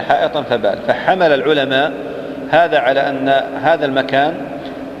فبال، فحمل العلماء هذا على أن هذا المكان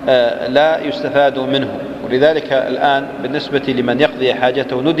لا يستفاد منه. ولذلك الآن بالنسبة لمن يقضي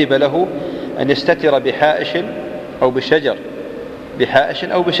حاجته ندب له أن يستتر بحائش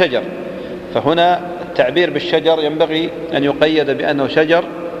أو بشجر، فهنا التعبير بالشجر ينبغي أن يقيد بأنه شجر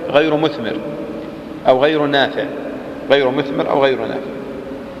غير مثمر أو غير نافع،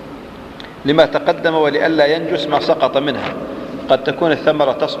 لما تقدم ولئلا ينجس ما سقط منها. قد تكون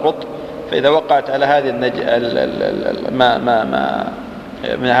الثمرة تسقط، فإذا وقعت على هذه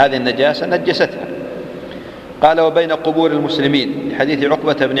من هذه النجاسة نجستها. قال وبين قبور المسلمين، حديث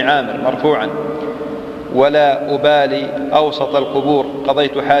عقبة بن عامر مرفوعا: ولا أبالي أوسط القبور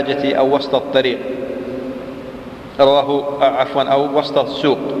قضيت حاجتي أو وسط الطريق، أو وسط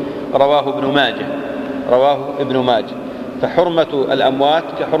السوق، رواه ابن ماجه. فحرمة الأموات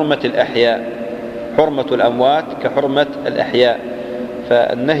كحرمة الأحياء،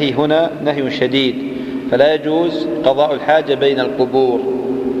 فالنهي هنا نهي شديد، فلا يجوز قضاء الحاجة بين القبور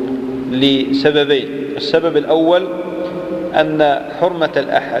لسببين: السبب الأول أن حرمة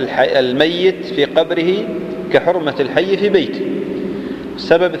الميت في قبره كحرمة الحي في بيته.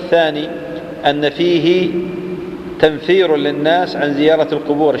 السبب الثاني أن فيه تنفير للناس عن زيارة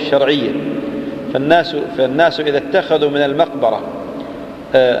القبور الشرعية، فالناس إذا اتخذوا من المقبرة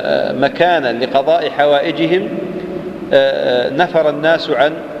مكانا لقضاء حوائجهم نفر الناس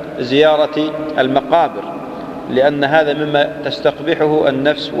عن زيارة المقابر، لأن هذا مما تستقبحه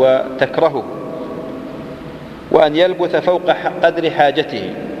النفس وتكرهه. وأن يلبث فوق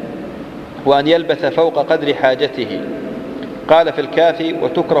قدر حاجته، قال في الكافي: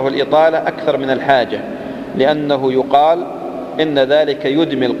 وتكره الإطالة أكثر من الحاجة، لأنه يقال إن ذلك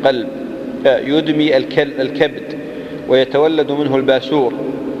يدمي الكبد ويتولد منه الباسور،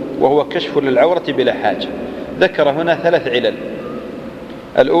 وهو كشف للعورة بلا حاجة. ذكر هنا 3 علل: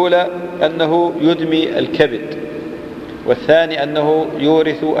 الأولى أنه يدمي الكبد، والثاني أنه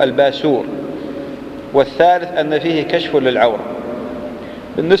يورث الباسور، والثالث أن فيه كشف للعورة.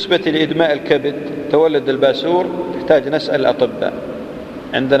 بالنسبة لإدماء الكبد تولد الباسور تحتاج نسأل الأطباء.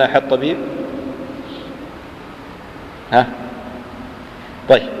 عندنا أحد طبيب؟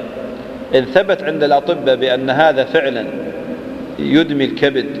 طيب، إن ثبت عند الأطباء بأن هذا فعلا يدمي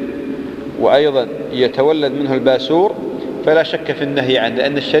الكبد وأيضا يتولد منه الباسور فلا شك في النهي عنه،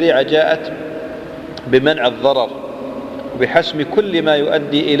 لأن الشريعة جاءت بمنع الضرر وبحسم كل ما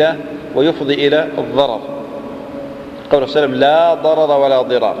يؤدي إلى ويفضي إلى الضرر. قال صلى الله عليه وسلم: لا ضرر ولا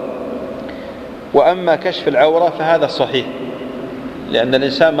ضرار. وأما كشف العورة فهذا صحيح، لأن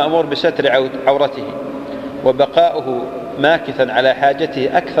الإنسان مأمور بستر عورته، وبقاؤه ماكثا على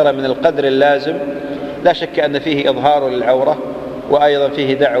حاجته أكثر من القدر اللازم لا شك أن فيه إظهار للعورة، وأيضا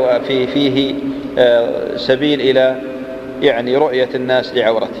فيه دعوة فيه سبيل إلى يعني رؤية الناس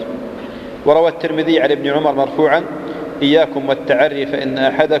لعورته. وروى الترمذي عن ابن عمر مرفوعا: إياكم والتعري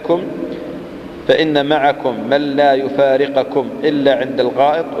فإن معكم من لا يفارقكم إلا عند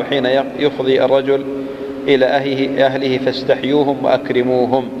الغائط، وحين يفضي الرجل إلى أهله فاستحيوهم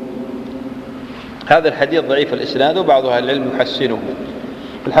وأكرموهم. هذا الحديث ضعيف الإسناد، وبعض أهل العلم يحسنه.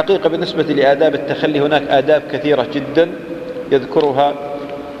 في الحقيقة بالنسبة لآداب التخلي هناك آداب كثيرة جدا يذكرها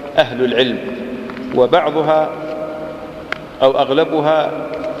أهل العلم، وبعضها أو أغلبها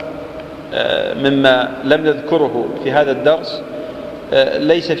مما لم نذكره في هذا الدرس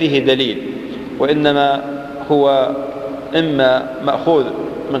ليس فيه دليل، وإنما هو إما مأخوذ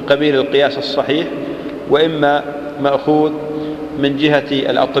من قبيل القياس الصحيح، وإما مأخوذ من جهة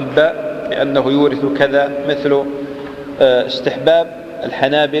الأطباء بأنه يورث كذا، مثل استحباب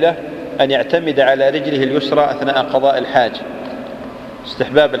الحنابلة أن يعتمد على رجله اليسرى أثناء قضاء الحاجة.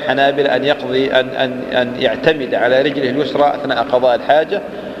 استحباب الحنابلة أن يعتمد على رجله اليسرى أثناء قضاء الحاجة،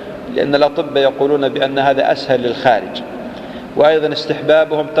 لأن الأطباء يقولون بأن هذا أسهل للخارج. وأيضا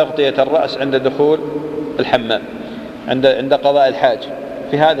استحبابهم تغطية الرأس عند دخول الحمام عند قضاء الحاجة.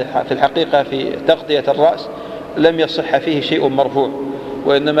 في الحقيقة في تغطية الرأس لم يصح فيه شيء مرفوع،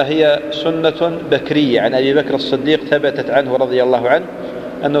 وإنما هي سنة بكرية عن أبي بكر الصديق ثبتت عنه رضي الله عنه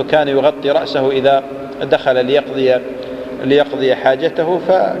أنه كان يغطي رأسه إذا دخل ليقضي حاجته،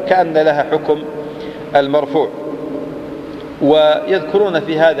 فكأن لها حكم المرفوع، ويذكرون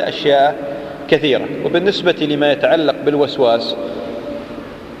في هذا أشياء كثيرة. وبالنسبة لما يتعلق بالوسواس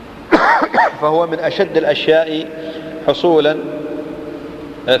فهو من أشد الأشياء حصولا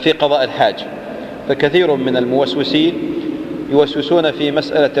في قضاء الحاجة، فكثير من الموسوسين يوسوسون في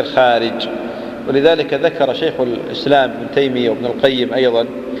مسألة الخارج، ولذلك ذكر شيخ الإسلام ابن تيمية وابن القيم أيضا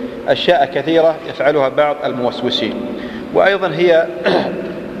أشياء كثيرة يفعلها بعض الموسوسين. وأيضا هي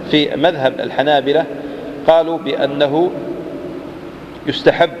في مذهب الحنابلة قالوا بأنه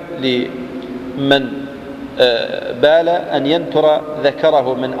يستحب لمن بال أن ينتر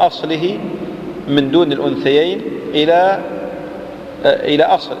ذكره من أصله من دون الأنثيين إلى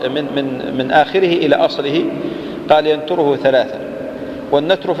أصل من آخره إلى أصله، قال ينتره 3.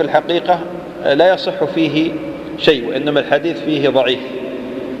 والنتر في الحقيقة لا يصح فيه شيء، وإنما الحديث فيه ضعيف،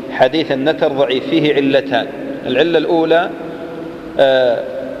 حديث النتر ضعيف، فيه علتان. العلة الأولى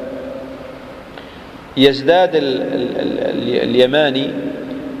يزداد اليماني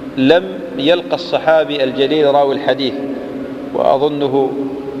لم يلقى الصحابي الجليل راوي الحديث، وأظنه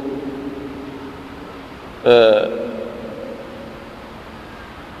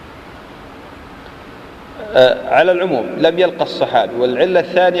على العموم لم يلقى الصحابي. والعلة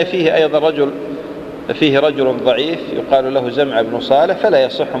الثانية فيه رجل ضعيف يقال له زمع بن صالح، فلا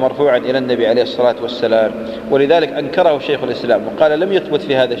يصح مرفوعا إلى النبي عليه الصلاة والسلام، ولذلك أنكره شيخ الإسلام وقال لم يثبت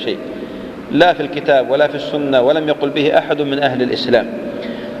في هذا شيء، لا في الكتاب ولا في السنة، ولم يقل به أحد من أهل الإسلام.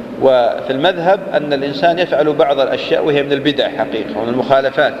 وفي المذهب أن الإنسان يفعل بعض الأشياء وهي من البدع حقيقة ومن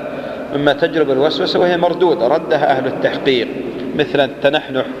المخالفات، مما تجرب الوسوسة وهي مردودة ردها أهل التحقيق، مثل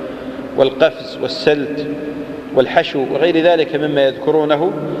التنحنح والقفز والسلت والحشو وغير ذلك مما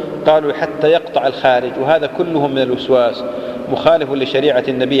يذكرونه، قالوا حتى يقطع الخارج، وهذا كله من الوسواس مخالف لشريعة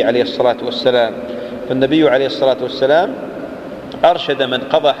النبي عليه الصلاة والسلام. فالنبي عليه الصلاة والسلام أرشد من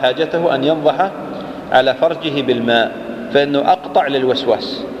قضى حاجته أن ينضح على فرجه بالماء، فإنه أقطع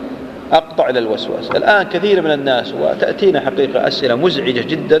للوسواس. الآن كثير من الناس، وتأتينا حقيقة أسئلة مزعجة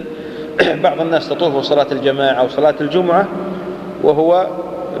جدا، بعض الناس تطوف صلاة الجماعة أو صلاة الجمعة وهو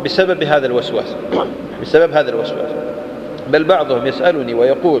بسبب هذا الوسواس، بل بعضهم يسألني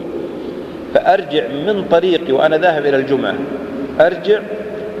ويقول فأرجع من طريقي وأنا ذاهب إلى الجمعة، أرجع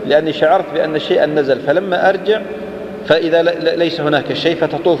لأني شعرت بأن شيئا نزل، فلما أرجع فإذا ليس هناك شيء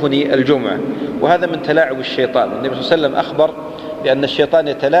فتطوفني الجمعة. وهذا من تلاعب الشيطان. النبي صلى الله عليه وسلم أخبر بأن الشيطان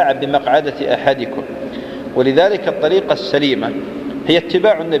يتلاعب بمقعدة أحدكم، ولذلك الطريقة السليمة هي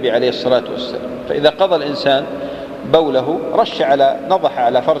اتباع النبي عليه الصلاة والسلام. فإذا قضى الإنسان بوله نضح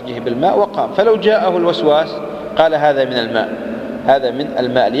على فرجه بالماء وقام، فلو جاءه الوسواس قال هذا من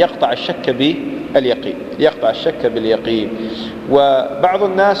الماء ليقطع الشك باليقين. وبعض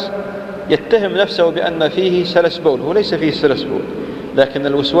الناس يتهم نفسه بأن فيه سلس بول، هو ليس فيه سلس بول، لكن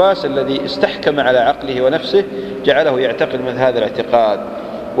الوسواس الذي استحكم على عقله ونفسه جعله يعتقد من هذا الاعتقاد.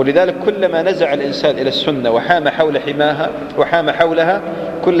 ولذلك كلما نزع الإنسان إلى السنة وحام حولها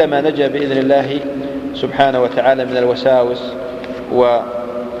كلما نجا بإذن الله سبحانه وتعالى من الوساوس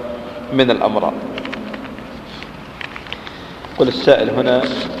ومن الأمراض. قل السائل هنا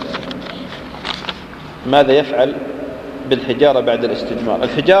ماذا يفعل بالحجارة بعد الاستجمار؟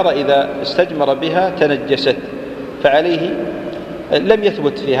 الحجارة إذا استجمر بها تنجست فعليه، لم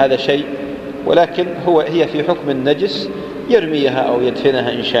يثبت في هذا شيء، ولكن هي في حكم النجس، يرميها أو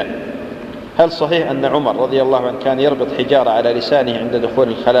يدفنها إن شاء. هل صحيح أن عمر رضي الله عنه كان يربط حجارة على لسانه عند دخول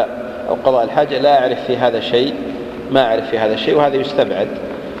الخلاء أو قضاء الحاجة؟ لا أعرف في هذا شيء، وهذا يستبعد،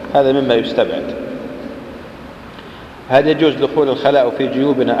 هذا مما يستبعد. هل يجوز دخول الخلاء في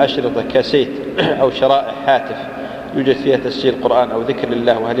جيوبنا أشرطة كاسيت أو شرائح هاتف يوجد فيها تسجيل قرآن أو ذكر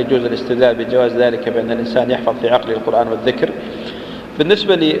لله؟ وهل يجوز الاستدلال بجواز ذلك بأن الإنسان يحفظ في عقله القرآن والذكر؟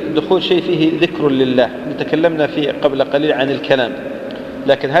 بالنسبة لدخول شيء فيه ذكر لله، تكلمنا فيه قبل قليل عن الكلام،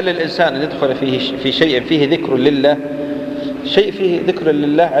 لكن هل الإنسان أن يدخل في شيء فيه ذكر لله؟ شيء فيه ذكر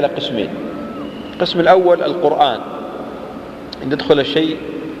لله على قسمين. القسم الأول القرآن،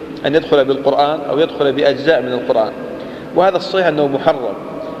 أن يدخل بالقرآن أو يدخل بأجزاء من القرآن، وهذا الصحيح أنه محرم.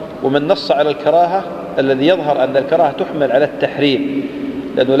 ومن نص على الكراهة الذي يظهر أن الكراهة تحمل على التحريم،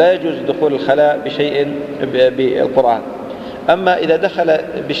 لأنه لا يجوز دخول الخلاء بشيء بالقرآن. أما إذا دخل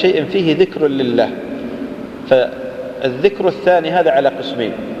بشيء فيه ذكر لله، فالذكر الثاني هذا على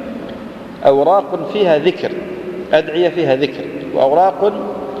قسمين: أوراق فيها ذكر، أدعية فيها ذكر، وأوراق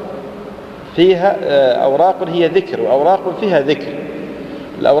هي ذكر، وأوراق فيها ذكر.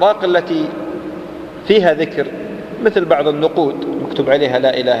 الأوراق التي فيها ذكر مثل بعض النقود مكتوب عليها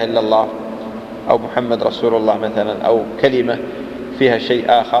لا إله إلا الله أو محمد رسول الله مثلا، أو كلمة فيها شيء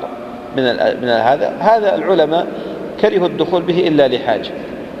آخر من هذا العلماء كرهوا الدخول به إلا لحاجة،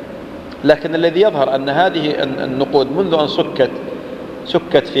 لكن الذي يظهر أن هذه النقود منذ أن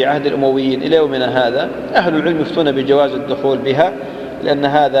سكت في عهد الأمويين إلى يومنا هذا، أهل العلم يفتون بجواز الدخول بها، لأن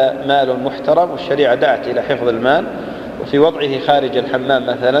هذا مال محترم والشريعة دعت إلى حفظ المال، وفي وضعه خارج الحمام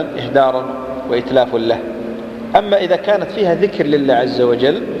مثلا إهدار وإتلاف له. أما إذا كانت فيها ذكر لله عز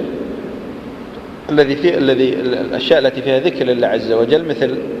وجل، الأشياء التي فيها ذكر لله عز وجل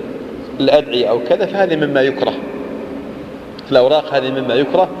مثل الأدعية أو كذا، فهذه مما يكره، الأوراق هذه مما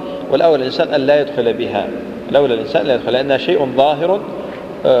يكره، والأولى الإنسان أن لا يدخل بها، لأنها شيء ظاهر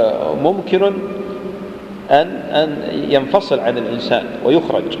ممكن أن ينفصل عن الإنسان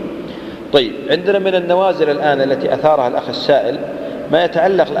ويخرج. طيب، عندنا من النوازل الآن التي أثارها الأخ السائل ما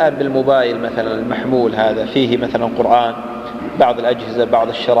يتعلق الآن بالموبايل مثلا المحمول، هذا فيه مثلا قرآن، بعض الأجهزة، بعض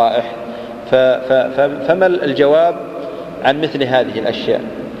الشرائح، فما الجواب عن مثل هذه الأشياء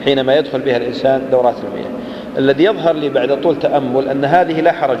حينما يدخل بها الإنسان دورات المياه؟ الذي يظهر لي بعد طول تأمل أن هذه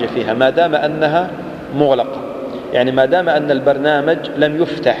لا حرج فيها ما دام أنها مغلقة، يعني ما دام أن البرنامج لم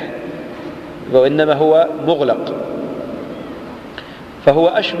يفتح وإنما هو مغلق، فهو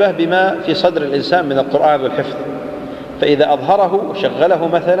أشبه بما في صدر الإنسان من القرآن والحفظ، فإذا أظهره وشغله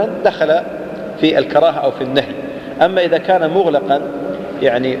مثلا دخل في الكراهة أو في النهي. أما إذا كان مغلقا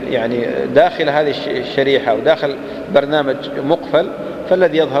يعني داخل هذه الشريحة وداخل برنامج مقفل،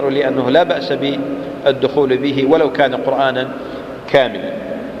 فالذي يظهر لي أنه لا بأس بالدخول به ولو كان قرآنا كاملا.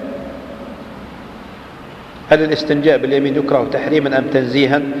 هل الاستنجاء باليمين يكره تحريما أم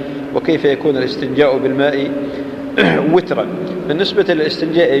تنزيها؟ وكيف يكون الاستنجاء بالماء وترا؟ بالنسبة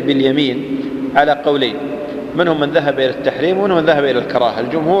للاستنجاء باليمين على قولين، منهم من ذهب إلى التحريم ومنهم من ذهب إلى الكراهة.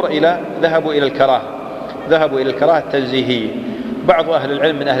 الجمهور ذهبوا إلى الكراهة التنزيهية. بعض أهل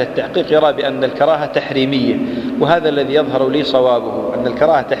العلم من أهل التحقيق يرى بأن الكراهة تحريمية، وهذا الذي يظهر لي صوابه، أن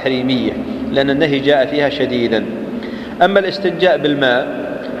الكراهة تحريمية لأن النهي جاء فيها شديدا. أما الاستنجاء بالماء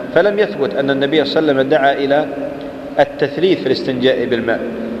فلم يثبت أن النبي صلى الله عليه وسلم دعا إلى التثليث في الاستنجاء بالماء،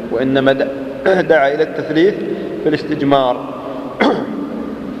 وإنما دعا إلى التثليث في الاستجمار.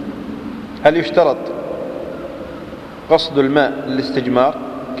 هل يشترط قصد الماء للاستجمار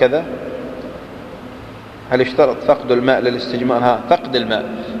كذا؟ هل يشترط فقد الماء للاستجمار؟ فقد الماء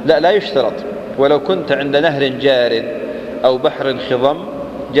لا يشترط، ولو كنت عند نهر جار أو بحر خضم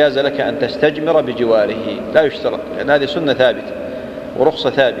جاز لك أن تستجمر بجواره، لا يشترط، لأن هذه سنة ثابتة ورخصة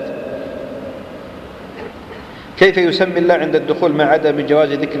ثابتة. كيف يسمي الله عند الدخول مع عدم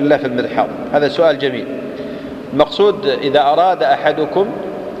جواز ذكر الله في المرحاض؟ هذا سؤال جميل. المقصود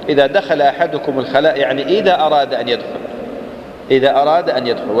إذا دخل أحدكم الخلاء، يعني إذا أراد أن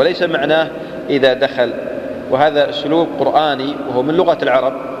يدخل، وليس معناه إذا دخل، وهذا أسلوب قرآني وهو من لغة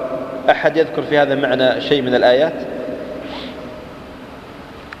العرب. أحد يذكر في هذا المعنى شيء من الآيات؟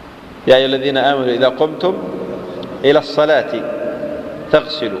 يا أيها الذين آمنوا إذا قمتم إلى الصلاة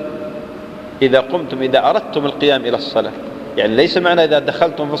فاغسلوا، إذا أردتم القيام إلى الصلاة، يعني ليس معنى إذا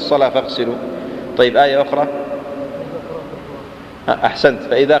دخلتم في الصلاة فاغسلوا. طيب، آية أخرى؟ أحسنت.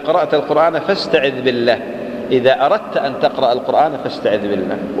 فإذا قرأت القرآن فاستعذ بالله، إذا أردت أن تقرأ القرآن فاستعذ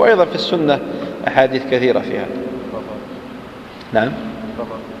بالله. وأيضا في السنة أحاديث كثيرة في هذا. نعم،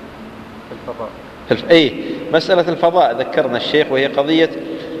 مسألة الفضاء ذكرنا الشيخ، وهي قضية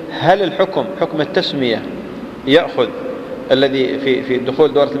هل حكم التسمية يأخذ الذي في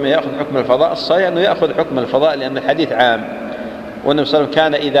دخول دورة المياه يأخذ حكم الفضاء؟ الصحيح أنه يأخذ حكم الفضاء، لأن الحديث عام، والنبي صلى الله عليه وسلم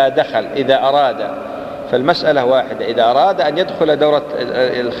كان إذا دخل، إذا أراد، فالمسألة واحدة. إذا أراد أن يدخل دورة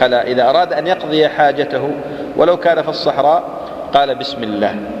الخلاء، إذا أراد أن يقضي حاجته ولو كان في الصحراء، قال بسم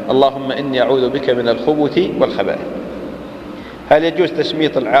الله، اللهم إني أعوذ بك من الخبث والخبائث. هل يجوز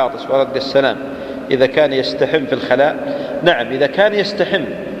تسمية العاطس ورد السلام إذا كان يستحم في الخلاء؟ نعم، إذا كان يستحم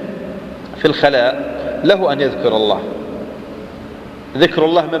في الخلاء له أن يذكر الله. ذكر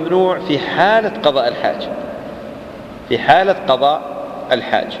الله ممنوع في حالة قضاء الحاجة،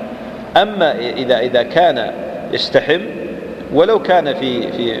 أما إذا كان يستحم ولو كان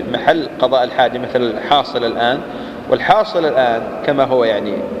في محل قضاء الحاجة، مثل الحاصل الآن، والحاصل الآن كما هو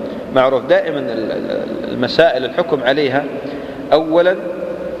يعني معروف دائما المسائل الحكم عليها أولا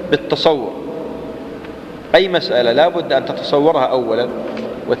بالتصور، أي مسألة لا بد أن تتصورها أولا،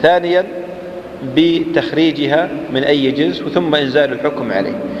 وثانيا بتخريجها من أي جزء، ثم إنزال الحكم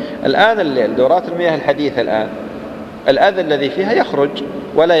عليه. الآن دورات المياه الحديثة الآن الأذى الذي فيها يخرج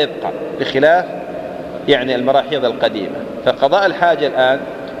ولا يبقى، بخلاف يعني المراحيض القديمة. فقضاء الحاجة الآن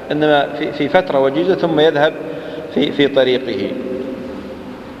إنما في فترة وجيزة ثم يذهب في طريقه.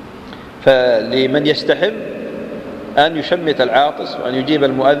 فلمن يستحم أن يشمت العاطس وأن يجيب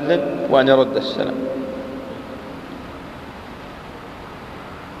المؤذن وأن يرد السلام.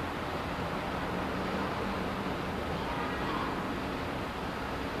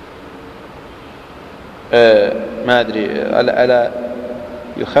 ما أدري ألا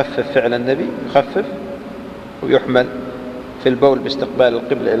يخفف فعل النبي، يخفف ويحمل في البول باستقبال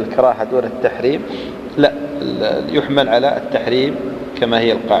القبلة الكراهة دون التحريم؟ لا، يحمل على التحريم كما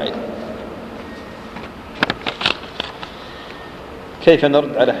هي القاعدة. كيف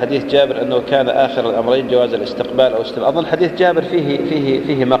نرد على حديث جابر أنه كان آخر الأمرين جواز الاستقبال أو استقبال؟ أظن حديث جابر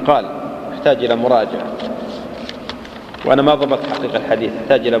فيه مقال يحتاج إلى مراجعة، وأنا ما ضبط حقيقة الحديث،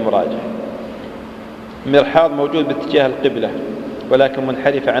 يحتاج إلى مراجعة. مرحاض موجود باتجاه القبلة ولكن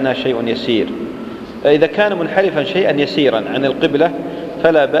منحرف عنها شيء يسير. إذا كان منحرفا شيئا يسيرا عن القبلة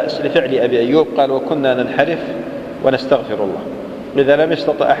فلا بأس لفعل أبي أيوب، قال وكنا ننحرف ونستغفر الله. إذا لم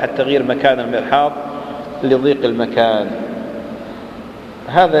يستطع أحد تغيير مكان المرحاض لضيق المكان،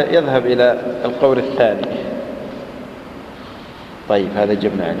 هذا يذهب إلى القول الثاني. طيب هذا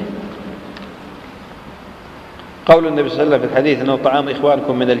جبنا عليه. قول النبي صلى الله عليه وسلم في الحديث أنه طعام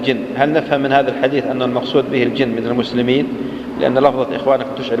إخوانكم من الجن، هل نفهم من هذا الحديث أن المقصود به الجن من المسلمين لأن لفظة إخوانكم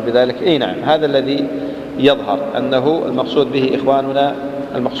تشعر بذلك؟ أي نعم، هذا الذي يظهر أنه المقصود به إخواننا،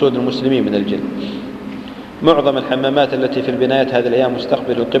 المقصود المسلمين من الجن. معظم الحمامات التي في البنايات هذه الأيام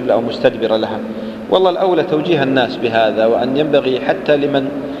مستقبل القبلة أو مستدبر لها. والله الأولى توجيه الناس بهذا، وأن ينبغي حتى لمن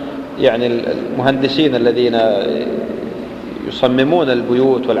يعني المهندسين الذين يصممون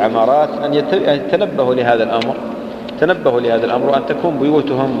البيوت والعمارات أن يتنبهوا لهذا الأمر، تنبهوا لهذا الأمر، وأن تكون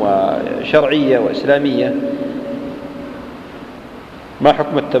بيوتهم شرعية وإسلامية. ما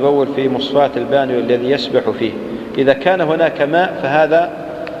حكم التبول في مصفاة البانيو الذي يسبح فيه؟ إذا كان هناك ماء فهذا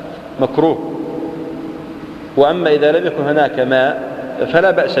مكروه، وأما إذا لم يكن هناك ماء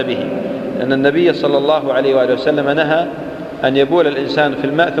فلا بأس به، لأن النبي صلى الله عليه وآله وسلم نهى أن يبول الإنسان في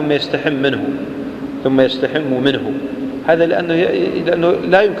الماء ثم يستحم منه. هذا لأنه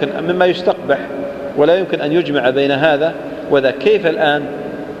لا يمكن، مما يستقبح ولا يمكن أن يجمع بين هذا وذا. كيف الآن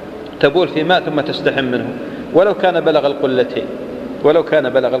تبول في ماء ثم تستحم منه؟ ولو كان بلغ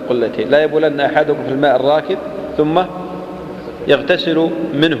القلتين لا يبولن أحدكم في الماء الراكد ثم يغتسل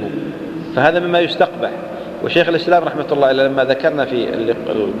منه، فهذا مما يستقبح. وشيخ الإسلام رحمة الله عليه لما ذكرنا في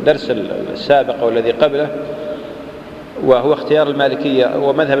الدرس السابق والذي قبله، وهو اختيار المالكية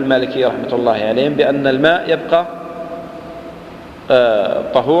ومذهب المالكية رحمة الله عليهم، بأن الماء يبقى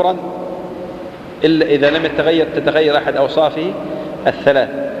طهورا إلا إذا لم تتغير أحد أوصافه الثلاث.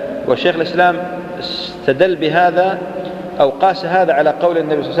 وشيخ الإسلام استدل بهذا أو قاس هذا على قول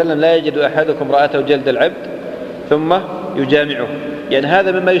النبي صلى الله عليه وسلم لا يجد أحدكم امرأته جلد العبد ثم يجامعه، يعني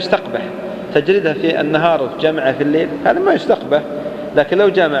هذا مما يستقبح. تجلدها في النهار وجامعها في الليل هذا ما يستقبح، لكن لو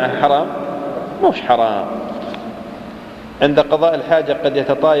جامعها حرام مش حرام. عند قضاء الحاجة قد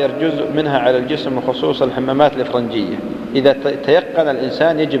يتطاير جزء منها على الجسم، وخصوصا الحمامات الإفرنجية. إذا تيقن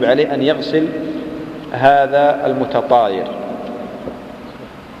الإنسان يجب عليه أن يغسل هذا المتطاير.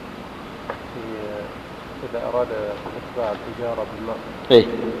 إذا أراد إتباع الحجارة بالماء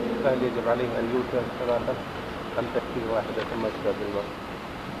فهل يجب عليه أن يوتر ثلاثة أم تكفيه واحدة ثم يتبع بالماء؟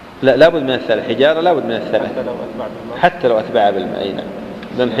 لا، لابد من الثلاث. الحجارة لابد من الثلاث حتى لو أتبع بالماء. أي نعم،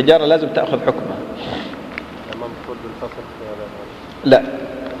 لأن الحجارة لازم تأخذ حكمها. لا،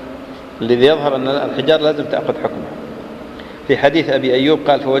 الذي يظهر أن الحجارة لازم تأخذ حكمها. في حديث أبي أيوب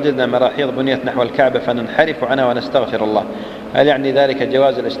قال فوجدنا مراحيض بنيت نحو الكعبة فننحرف عنها ونستغفر الله. هل يعني ذلك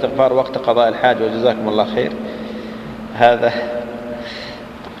جواز الاستغفار وقت قضاء الحاجة؟ وجزاكم الله خير. هذا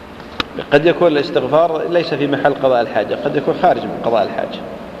قد يكون الاستغفار ليس في محل قضاء الحاجة، قد يكون خارج من قضاء الحاجة،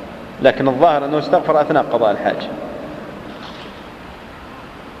 لكن الظاهر أنه استغفر أثناء قضاء الحاجة.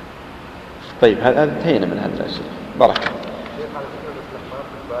 طيب هذا انتهينا من هذا الأسئلة. بارك.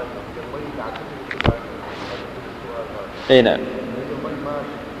 اي نعم،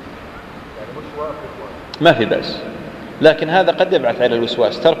 ما في بأس، لكن هذا قد يبعث على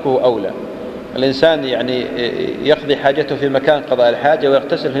الوسواس، تركه أولى. الإنسان يعني يقضي حاجته في مكان قضاء الحاجة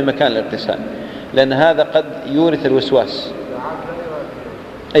ويغتسل في مكان الاغتسال، لأن هذا قد يورث الوسواس.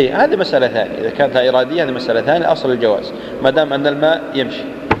 أي هذه مسألة ثانية، إذا كانت إرادية هذه مسألة ثانية. أصل الجواز ما دام أن الماء يمشي.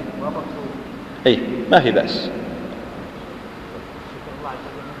 أي ما في بأس،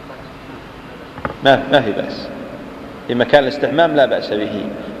 ما في بأس في مكان الاستحمام، لا بأس به.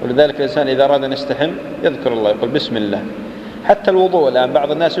 ولذلك الإنسان إذا أراد أن يستحم يذكر الله، يقول بسم الله. حتى الوضوء الآن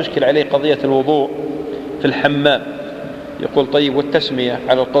بعض الناس يشكل عليه قضية الوضوء في الحمام، يقول طيب والتسمية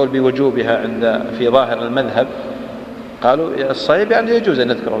على القول بوجوبها في ظاهر المذهب، قالوا الصحيح يعني يجوز أن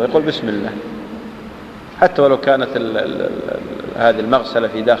نذكر الله، يقول بسم الله حتى ولو كانت هذه المغسلة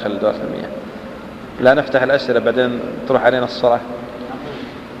في داخل دورة المياه. لا نفتح الأسئلة بعدين تروح علينا الصلاة.